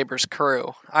Clashing Sabers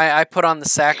crew. I put on the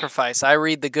sacrifice. I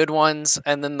read the good ones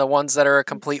and then the ones that are a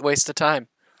complete waste of time.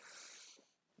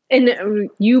 And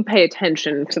you pay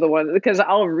attention to the ones, because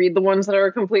I'll read the ones that are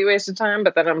a complete waste of time,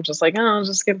 but then I'm just like, oh, I'll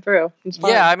just skip through. It's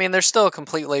fine. Yeah, I mean, they're still a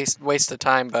complete waste of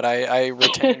time, but I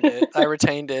retained it. I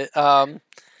retained it.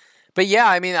 But yeah,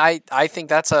 I mean, I think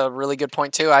that's a really good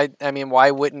point too. I mean,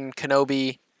 why wouldn't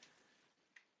Kenobi?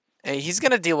 He's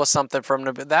gonna deal with something from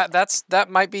that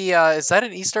might be. Is that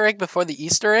an Easter egg before the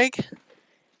Easter egg?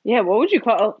 Yeah, what would you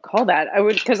call that? I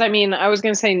would, because I mean, I was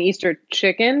going to say an Easter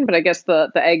chicken, but I guess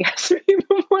the egg has to be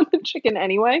before the chicken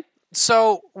anyway.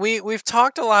 So we've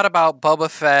talked a lot about Boba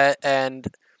Fett and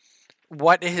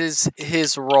what is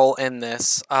his role in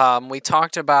this. We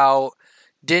talked about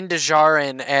Din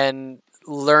Djarin and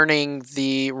learning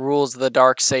the rules of the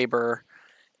Darksaber,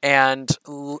 and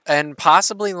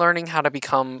possibly learning how to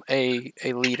become a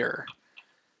leader.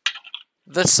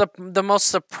 The most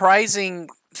surprising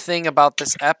thing about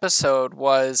this episode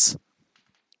was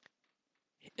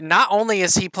not only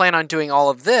is he planning on doing all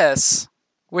of this,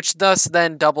 which thus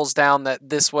then doubles down that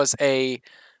this was a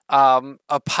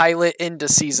pilot into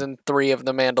season 3 of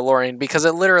The Mandalorian, because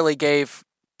it literally gave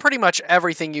pretty much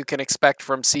everything you can expect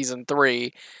from season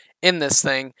 3 in this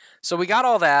thing. So we got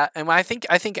all that, and I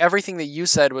think everything that you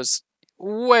said was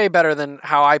way better than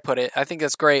how I put it. I think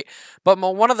that's great. But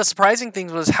one of the surprising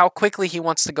things was how quickly he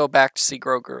wants to go back to see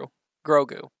Grogu.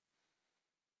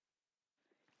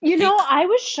 I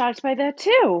was shocked by that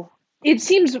too. It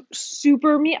seems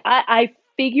super me. I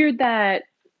figured that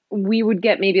we would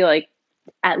get maybe like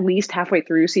at least halfway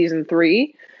through season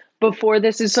 3 before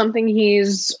this is something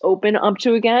he's open up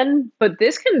to again. But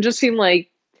this can just seem like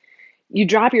you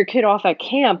drop your kid off at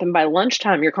camp and by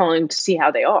lunchtime you're calling to see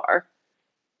how they are.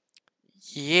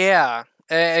 Yeah,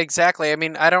 exactly. I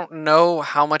mean, I don't know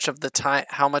how much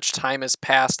time has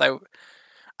passed.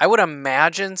 I would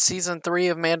imagine season 3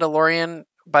 of Mandalorian,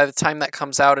 by the time that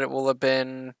comes out, it will have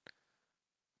been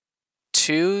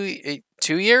 2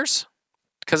 years,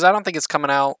 because I don't think it's coming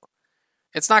out.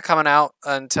 It's not coming out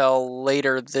until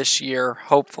later this year,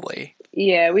 hopefully.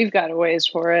 Yeah, we've got a ways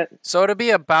for it. So it'll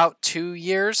be about 2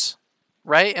 years,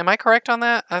 right? Am I correct on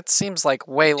that? That seems like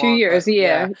way long. 2 years,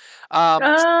 yeah.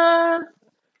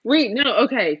 Wait, no,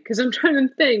 okay, because I'm trying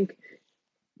to think.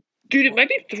 Dude, it might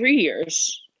be 3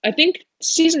 years. I think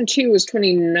season 2 was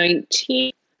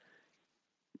 2019.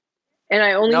 And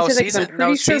I only said that because I'm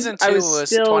pretty sure season 2 was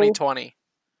 2020.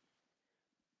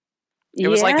 It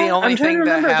was like the only thing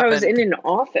that happened. If I was in an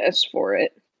office for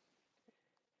it.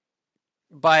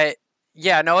 But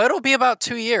yeah, no, it'll be about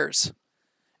 2 years,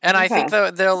 and okay. I think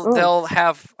that they'll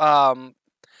have.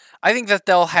 I think that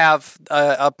they'll have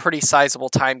a pretty sizable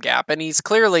time gap, and he's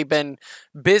clearly been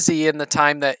busy in the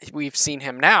time that we've seen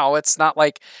him now. It's not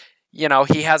like,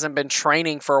 he hasn't been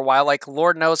training for a while. Like,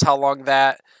 Lord knows how long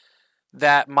that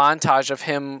montage of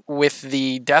him with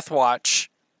the Death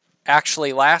Watch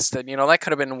actually lasted. That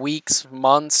could have been weeks,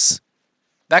 months.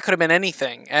 That could have been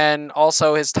anything. And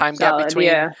also his time gap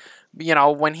between,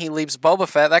 when he leaves Boba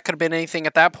Fett, that could have been anything.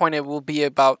 At that point, it will be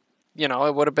about,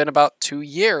 it would have been about 2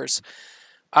 years.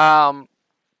 But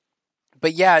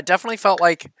yeah, it definitely felt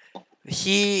like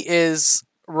he is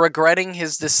regretting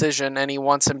his decision and he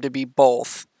wants him to be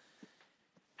both.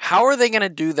 How are they going to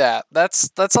do that?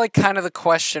 That's like kind of the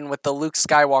question with the Luke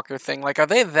Skywalker thing. Like, are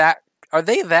they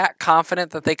that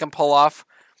confident that they can pull off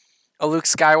a Luke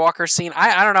Skywalker scene?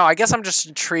 I don't know. I guess I'm just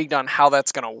intrigued on how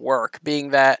that's going to work,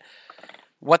 being that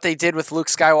what they did with Luke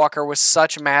Skywalker was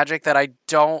such magic that I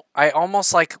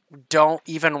almost don't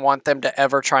even want them to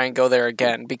ever try and go there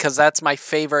again, because that's my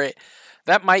favorite.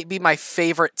 That might be my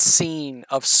favorite scene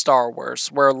of Star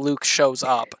Wars, where Luke shows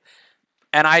up.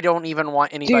 And I don't even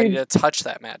want anybody to touch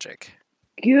that magic.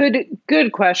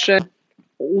 Good question.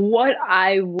 What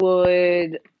I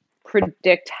would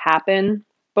predict happen,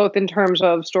 both in terms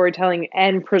of storytelling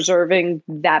and preserving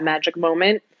that magic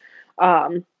moment,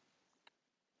 I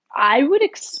would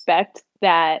expect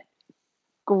that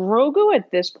Grogu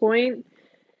at this point,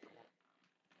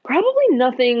 probably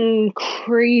nothing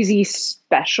crazy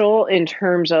special in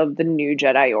terms of the new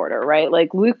Jedi Order, right?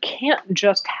 Like, Luke can't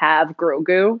just have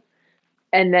Grogu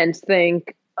and then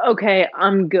think, okay,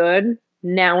 I'm good.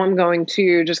 Now I'm going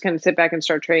to just kind of sit back and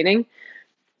start training.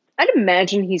 I'd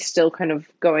imagine he's still kind of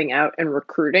going out and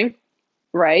recruiting,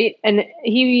 right? And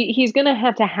he's going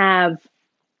to have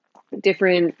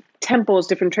different temples,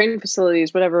 different training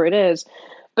facilities, whatever it is.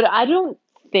 But I don't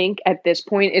think at this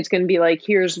point it's going to be like,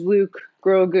 here's Luke,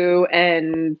 Grogu,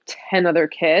 and 10 other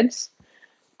kids.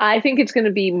 I think it's going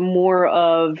to be more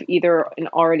of either an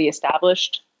already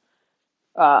established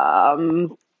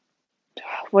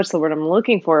what's the word I'm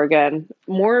looking for again?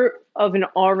 More of an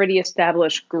already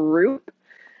established group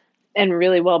and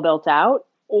really well built out,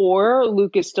 or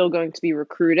Luke is still going to be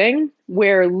recruiting,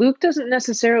 where Luke doesn't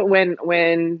necessarily,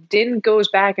 when Din goes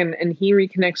back and he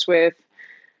reconnects with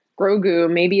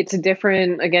Grogu, maybe it's a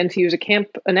different, again, to use a camp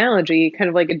analogy, kind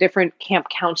of like a different camp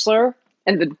counselor,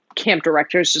 and the camp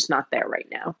director is just not there right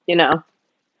now,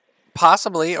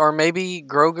 Possibly, or maybe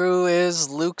Grogu is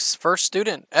Luke's first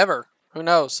student ever. Who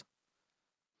knows?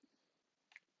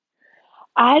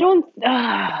 I don't.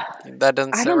 That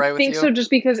doesn't sit right with you? I don't think so. Just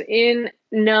because in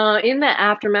the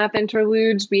aftermath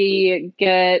interludes, we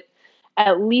get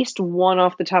at least one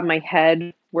off the top of my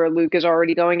head where Luke is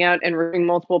already going out and recruiting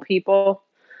multiple people.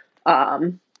 Yeah,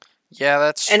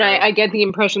 that's true. And I get the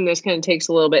impression this kind of takes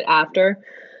a little bit after,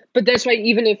 but that's why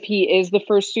even if he is the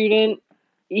first student,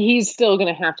 he's still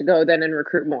going to have to go then and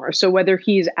recruit more. So whether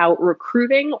he's out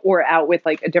recruiting or out with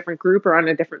like a different group or on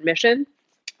a different mission,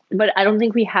 but I don't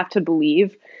think we have to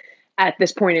believe at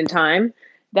this point in time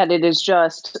that it is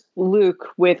just Luke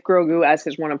with Grogu as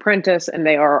his one apprentice and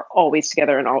they are always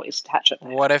together and always attached.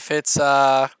 What if it's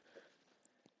Ahsoka?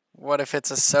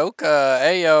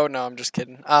 Ayo, no, I'm just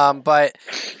kidding. But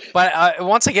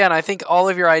once again, I think all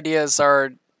of your ideas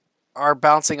are are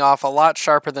bouncing off a lot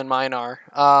sharper than mine are.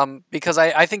 Because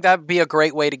I think that'd be a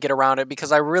great way to get around it,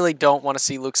 because I really don't want to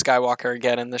see Luke Skywalker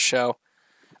again in this show.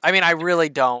 I mean, I really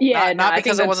don't. Yeah, not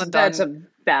because it wasn't done. That's a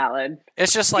valid.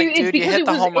 It's just like, dude, you hit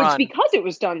the home It's run. because it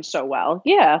was done so well.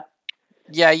 Yeah.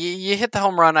 Yeah, you hit the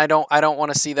home run. I don't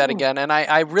want to see that again. And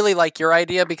I really like your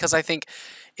idea, because I think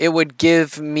it would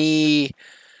give me,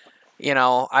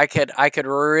 I could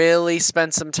really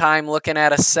spend some time looking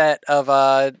at a set of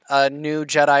a new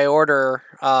Jedi Order,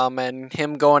 and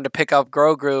him going to pick up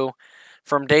Grogu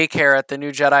from daycare at the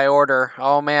new Jedi Order.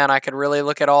 Oh man, I could really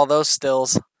look at all those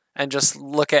stills and just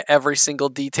look at every single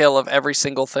detail of every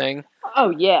single thing. Oh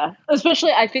yeah,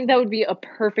 especially I think that would be a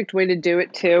perfect way to do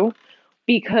it too,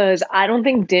 because I don't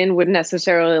think Din would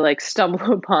necessarily like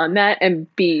stumble upon that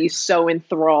and be so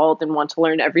enthralled and want to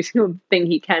learn every single thing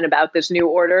he can about this new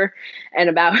order and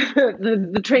about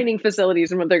the training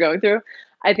facilities and what they're going through.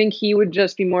 I think he would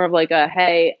just be more of like a,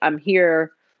 hey, I'm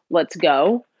here, let's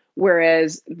go.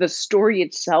 Whereas the story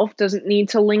itself doesn't need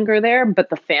to linger there, but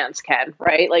the fans can,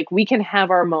 right? Like we can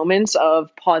have our moments of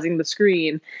pausing the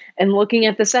screen and looking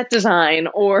at the set design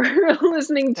or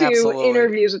listening to Absolutely.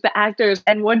 interviews with the actors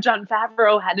and what Jon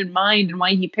Favreau had in mind and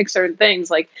why he picked certain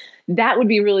things. Like that would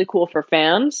be really cool for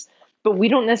fans, but we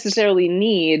don't necessarily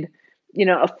need,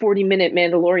 a 40-minute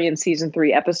Mandalorian season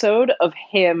 3 episode of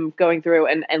him going through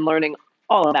and learning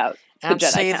all about And the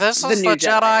Jedi see, Council, this is the new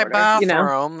Jedi Order,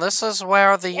 bathroom. This is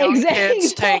where the young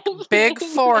kids take big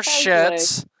force Exactly.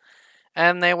 shits.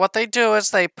 And what they do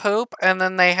is they poop, and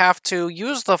then they have to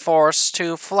use the force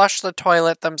to flush the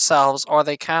toilet themselves, or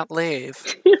they can't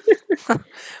leave.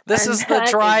 This And is the that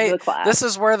is dry. the class. This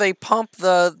is where they pump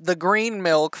the green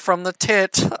milk from the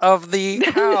tit of the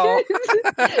cow.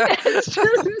 That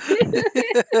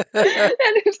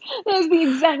is the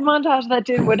exact montage that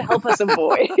Din would help us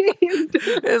avoid.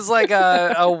 It's like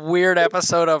a weird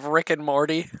episode of Rick and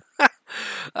Morty.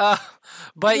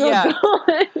 But yeah,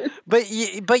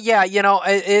 but yeah,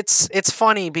 it's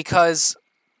funny because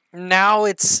now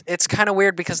it's kind of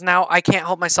weird, because now I can't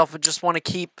help myself but just want to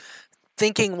keep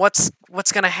thinking what's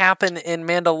going to happen in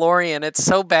Mandalorian. It's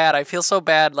so bad. I feel so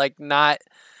bad and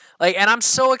I'm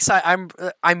so excited.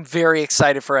 I'm very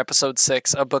excited for episode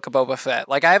 6 of Book of Boba Fett.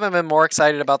 Like I haven't been more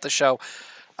excited about the show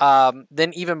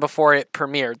than even before it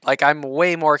premiered. Like I'm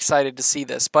way more excited to see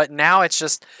this. But now it's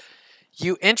just,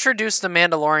 you introduce the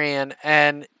Mandalorian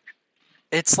and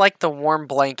it's like the warm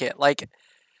blanket. Like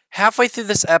halfway through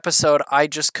this episode, I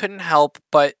just couldn't help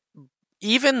but,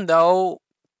 even though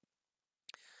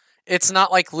it's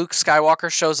not like Luke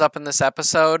Skywalker shows up in this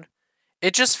episode,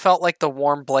 it just felt like the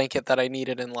warm blanket that I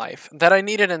needed in life, that I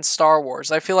needed in Star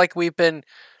Wars. I feel like we've been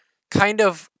kind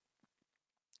of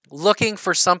looking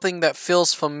for something that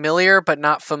feels familiar, but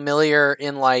not familiar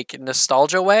in like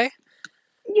nostalgia way.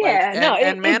 Yeah,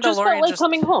 and it just felt like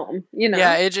coming home,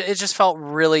 Yeah, it just felt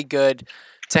really good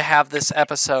to have this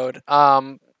episode.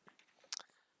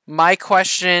 My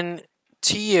question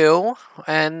to you,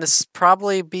 and this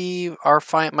probably be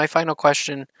my final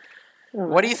question.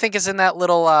 What do you think is in that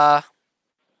little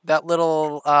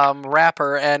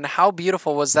wrapper, and how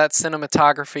beautiful was that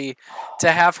cinematography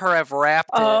to have her have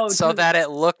wrapped it so that it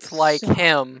looked like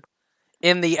him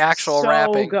in the actual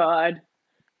wrapping?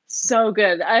 So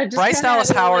good. Bryce Dallas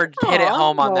Howard hit it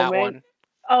home on that one.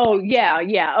 Oh yeah.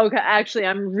 Okay, actually,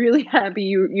 I'm really happy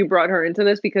you brought her into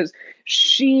this, because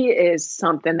she is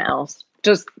something else.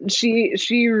 Just she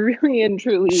really and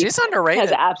truly, she's underrated.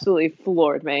 Has absolutely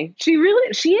floored me. She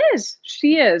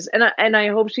is, and I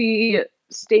hope she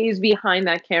stays behind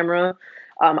that camera.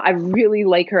 I really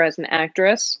like her as an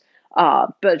actress,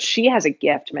 but she has a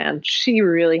gift, man. She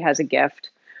really has a gift.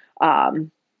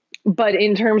 But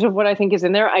in terms of what I think is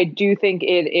in there, I do think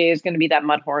it is going to be that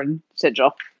Mudhorn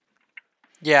sigil.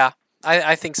 Yeah,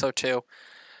 I think so too.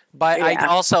 But yeah. I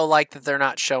also like that they're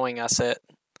not showing us it.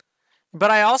 But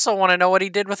I also want to know what he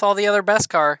did with all the other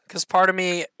Beskar, because part of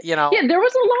me, Yeah, there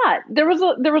was a lot. There was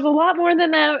a lot more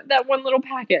than that one little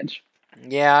package.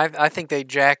 Yeah, I think they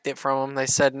jacked it from him. They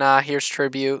said, "Nah, here's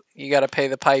tribute. You got to pay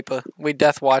the piper. We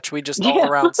Death Watch. We just all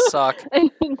around suck."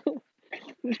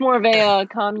 It's more of a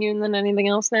commune than anything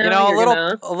else now.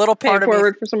 A little part of me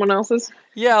forward for someone else's.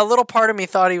 Yeah, a little part of me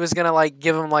thought he was gonna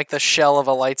give him the shell of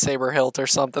a lightsaber hilt or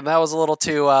something. That was a little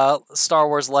too Star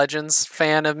Wars Legends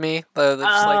fan of me.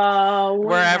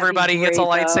 Where everybody gets a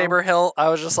lightsaber hilt. I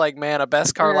was just like, man, a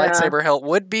Beskar lightsaber hilt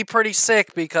would be pretty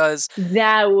sick, because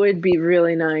that would be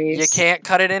really nice. You can't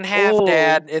cut it in half,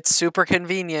 Dad. It's super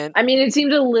convenient. I mean, it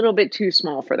seemed a little bit too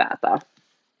small for that, though.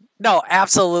 No,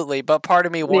 absolutely. But part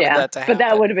of me wanted that to happen. But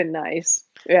that would have been nice.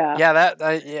 Yeah. Yeah,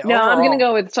 No, overall, I'm going to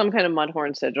go with some kind of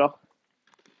Mudhorn sigil.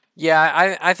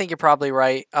 Yeah, I think you're probably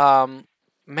right.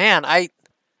 Man, I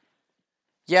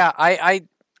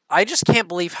just can't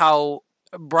believe how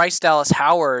Bryce Dallas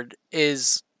Howard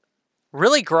is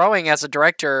really growing as a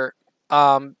director.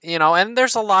 And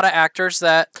there's a lot of actors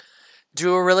that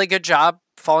do a really good job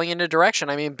falling into direction.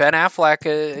 I mean, Ben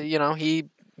Affleck, he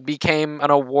became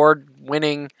an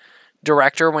award-winning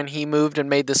director when he moved and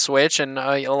made the switch, and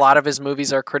a lot of his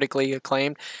movies are critically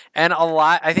acclaimed. And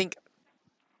I think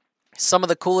some of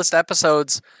the coolest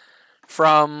episodes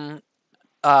from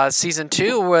season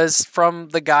 2 was from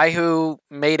the guy who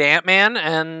made Ant-Man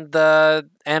and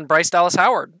Bryce Dallas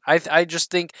Howard. I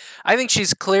think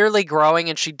she's clearly growing,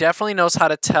 and she definitely knows how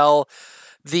to tell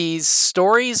these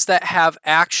stories that have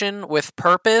action with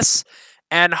purpose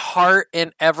and heart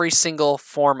in every single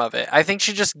form of it. I think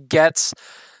she just gets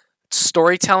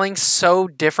storytelling so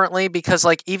differently because,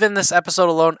 like, even this episode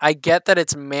alone, I get that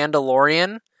it's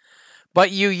Mandalorian, but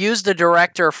you use the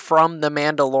director from The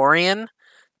Mandalorian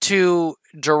to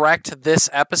direct this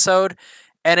episode,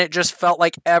 and it just felt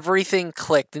like everything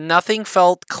clicked. Nothing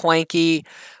felt clanky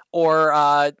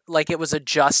or like it was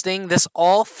adjusting. This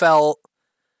all felt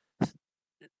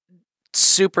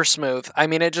super smooth. I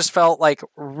mean, it just felt like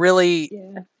really,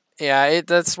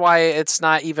 that's why it's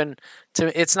not even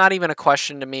a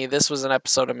question to me. This was an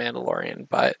episode of Mandalorian,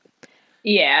 but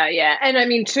yeah, and I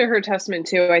mean, to her testament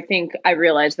too, I think I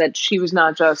realized that she was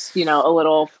not just a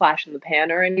little flash in the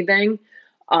pan or anything.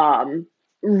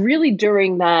 Really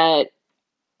during that,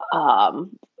 oh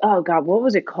god, what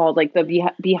was it called? Like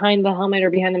the behind the helmet or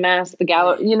behind the mask, the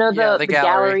gallery, the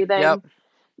gallery thing. Yep.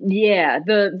 Yeah,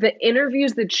 the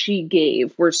interviews that she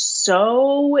gave were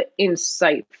so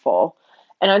insightful,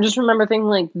 and I just remember thinking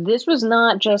like this was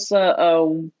not just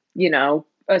a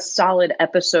solid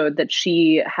episode that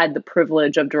she had the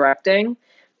privilege of directing.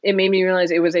 It made me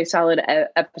realize it was a solid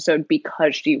episode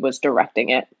because she was directing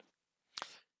it.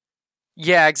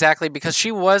 Yeah, exactly. Because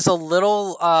she was a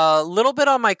little bit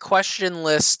on my question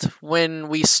list when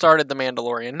we started The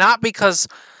Mandalorian. Not because,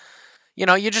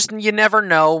 you never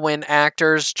know when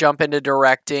actors jump into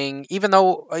directing. Even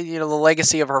though the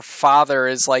legacy of her father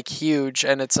is like huge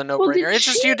and it's a no-brainer. It's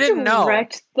just you didn't know.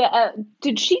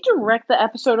 Did she direct the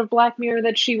episode of Black Mirror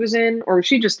that she was in, or was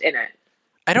she just in it?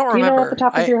 I don't remember. Do you know off the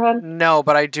top of your head? No,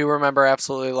 but I do remember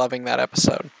absolutely loving that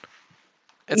episode.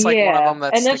 It's like one of them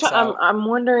that sticks out. I'm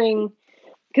wondering.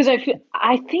 Because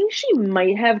I think she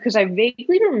might have, because I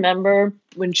vaguely remember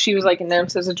when she was like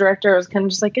announced as a director, I was kind of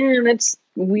just like, that's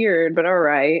weird, but all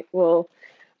right. Well,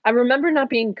 I remember not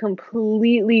being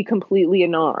completely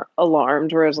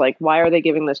alarmed, where I was like, why are they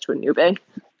giving this to a newbie?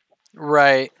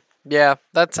 Right. Yeah.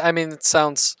 It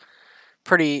sounds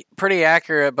pretty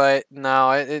accurate, but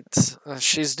no,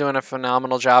 she's doing a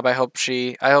phenomenal job. I hope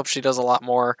she does a lot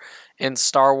more in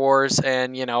Star Wars,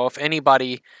 and if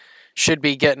anybody should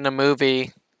be getting a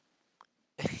movie,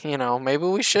 maybe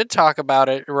we should talk about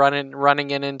it, running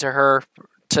it into her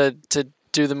to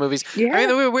do the movies. Yeah. I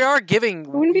mean, we are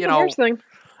giving, wouldn't be the worst thing.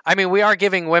 I mean, we are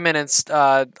giving women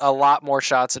a lot more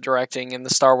shots at directing in the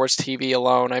Star Wars TV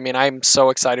alone. I mean, I'm so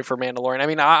excited for Mandalorian. I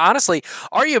mean, honestly,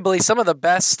 arguably some of the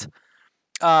best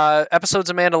episodes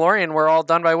of Mandalorian were all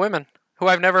done by women who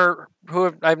I've never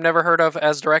heard of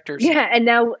as directors. Yeah, and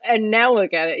now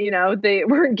look at it. They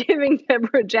were giving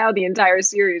Deborah Chow the entire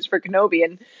series for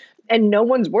Kenobi, and no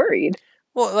one's worried.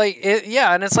 Well,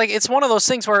 and it's like it's one of those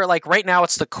things where like right now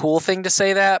it's the cool thing to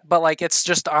say that, but like it's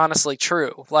just honestly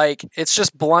true. Like it's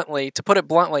just to put it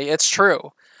bluntly, it's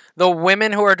true. The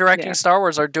women who are directing Star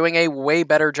Wars are doing a way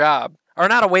better job, or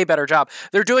not a way better job.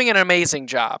 They're doing an amazing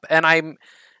job, and I'm.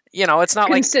 It's not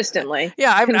consistently.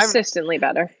 Consistently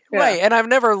better. Yeah. Right, and I've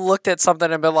never looked at something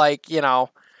and been like,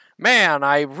 man,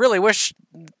 I really wish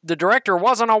the director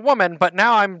wasn't a woman, but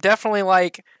now I'm definitely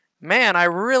like, man, I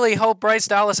really hope Bryce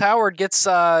Dallas Howard gets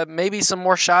maybe some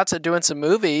more shots at doing some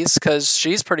movies, because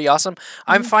she's pretty awesome.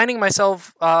 I'm finding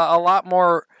myself a lot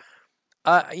more...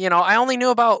 I only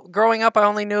knew growing up, I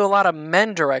only knew a lot of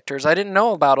men directors. I didn't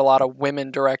know about a lot of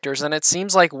women directors, and it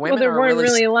seems like women there weren't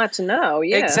really a lot to know,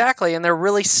 yeah. Exactly, and they're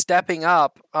really stepping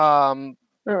up.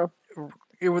 They're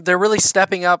really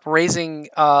stepping up, raising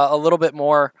a little bit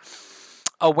more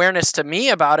awareness to me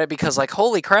about it, because, like,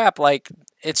 holy crap, like,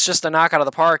 it's just a knock out of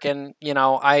the park, and,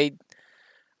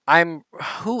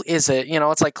 who is it?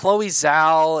 It's like Chloe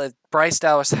Zhao, Bryce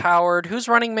Dallas Howard. Who's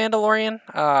running Mandalorian?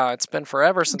 It's been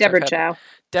forever since Deborah Chow.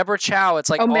 Deborah Chow. It's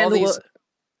like all these.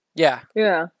 Yeah.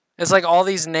 Yeah. It's like all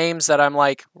these names that I'm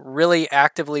like really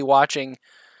actively watching,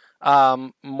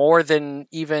 more than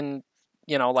even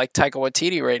like Taika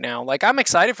Waititi right now. Like I'm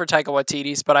excited for Taika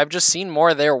Waititi's, but I've just seen more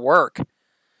of their work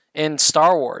in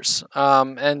Star Wars,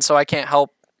 and so I can't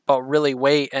help really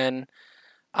weight. And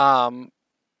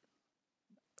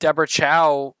Deborah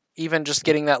Chow, even just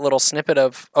getting that little snippet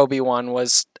of Obi-Wan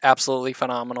was absolutely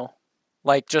phenomenal.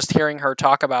 Like, just hearing her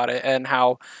talk about it and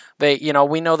how they,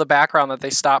 we know the background that they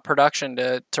stopped production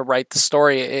to write the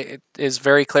story. It is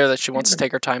very clear that she wants to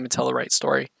take her time and tell the right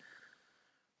story.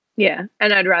 Yeah,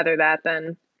 and I'd rather that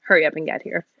than hurry up and get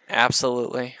here.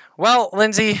 Absolutely. Well,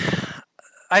 Lindsay,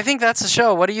 I think that's the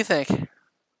show. What do you think?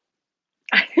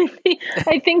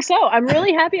 I think so. I'm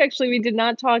really happy, actually, we did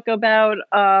not talk about,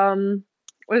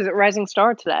 Rising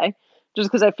Star today. Just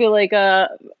because I feel like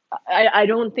I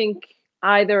don't think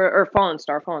either, or Fallen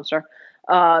Star.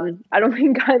 I don't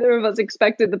think either of us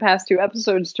expected the past 2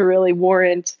 episodes to really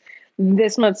warrant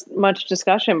this much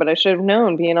discussion, but I should have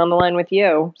known, being on the line with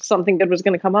you, something good was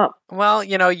going to come up. Well,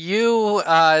 you,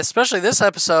 especially this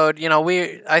episode,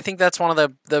 I think that's one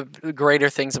of the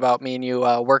greater things about me and you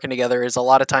working together is a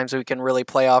lot of times we can really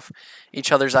play off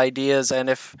each other's ideas, and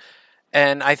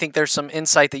I think there's some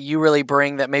insight that you really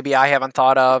bring that maybe I haven't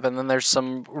thought of, and then there's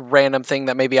some random thing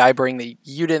that maybe I bring that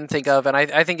you didn't think of, and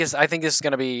I think this is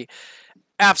going to be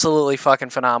absolutely fucking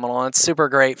phenomenal, and it's super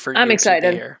great for you to be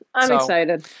here. I'm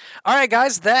excited. All right,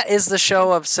 guys, that is the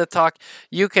show of Sith Talk.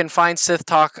 You can find Sith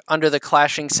Talk under the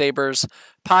Clashing Sabers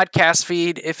podcast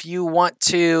feed. If you want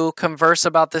to converse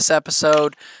about this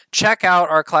episode, check out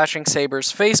our Clashing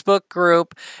Sabers Facebook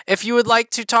group. If you would like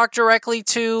to talk directly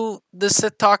to the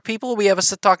Sith Talk people, we have a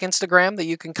Sith Talk Instagram that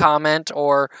you can comment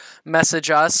or message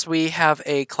us. We have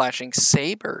a Clashing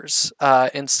Sabers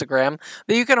Instagram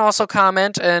that you can also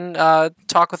comment and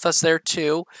talk with us there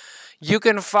too. You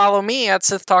can follow me at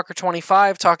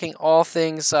SithTalker25, talking all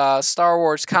things Star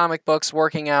Wars, comic books,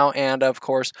 working out, and of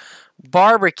course,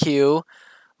 barbecue.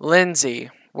 Lindsay,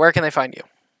 where can they find you?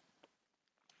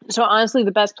 So honestly,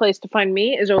 the best place to find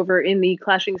me is over in the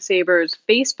Clashing Sabers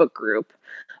Facebook group.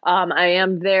 I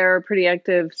am there pretty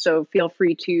active, so feel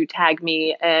free to tag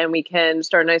me and we can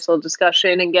start a nice little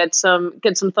discussion and get some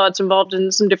thoughts involved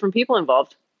and some different people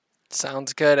involved.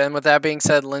 Sounds good. And with that being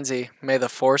said, Lindsay, may the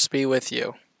Force be with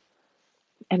you.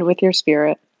 And with your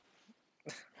spirit.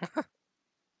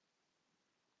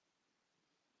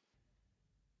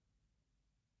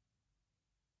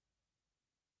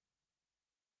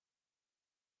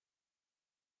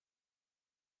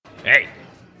 Hey,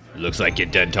 looks like you're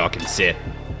done talking Sith.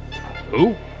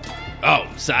 Who? Oh,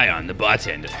 Scion, the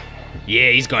bartender.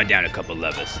 Yeah, he's gone down a couple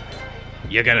levels.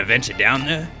 You're gonna venture down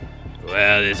there?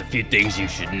 Well, there's a few things you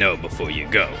should know before you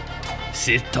go.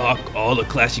 Sith Talk, all the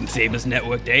Clashing Sabers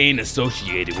network, they ain't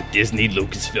associated with Disney,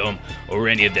 Lucasfilm, or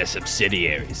any of their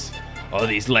subsidiaries. All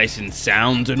these licensed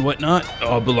sounds and whatnot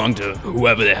all belong to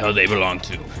whoever the hell they belong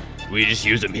to. We just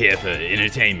use them here for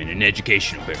entertainment and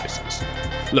educational purposes.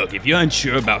 Look, if you're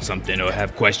unsure about something or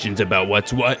have questions about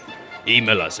what's what,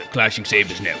 email us at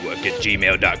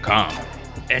clashingsabersnetwork@gmail.com.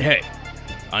 And hey,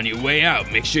 on your way out,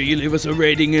 make sure you leave us a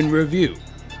rating and review.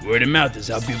 Word of mouth is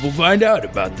how people find out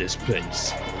about this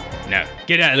place. Now,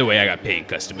 get out of the way, I got paying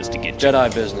customers to get to.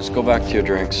 Jedi business, go back to your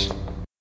drinks.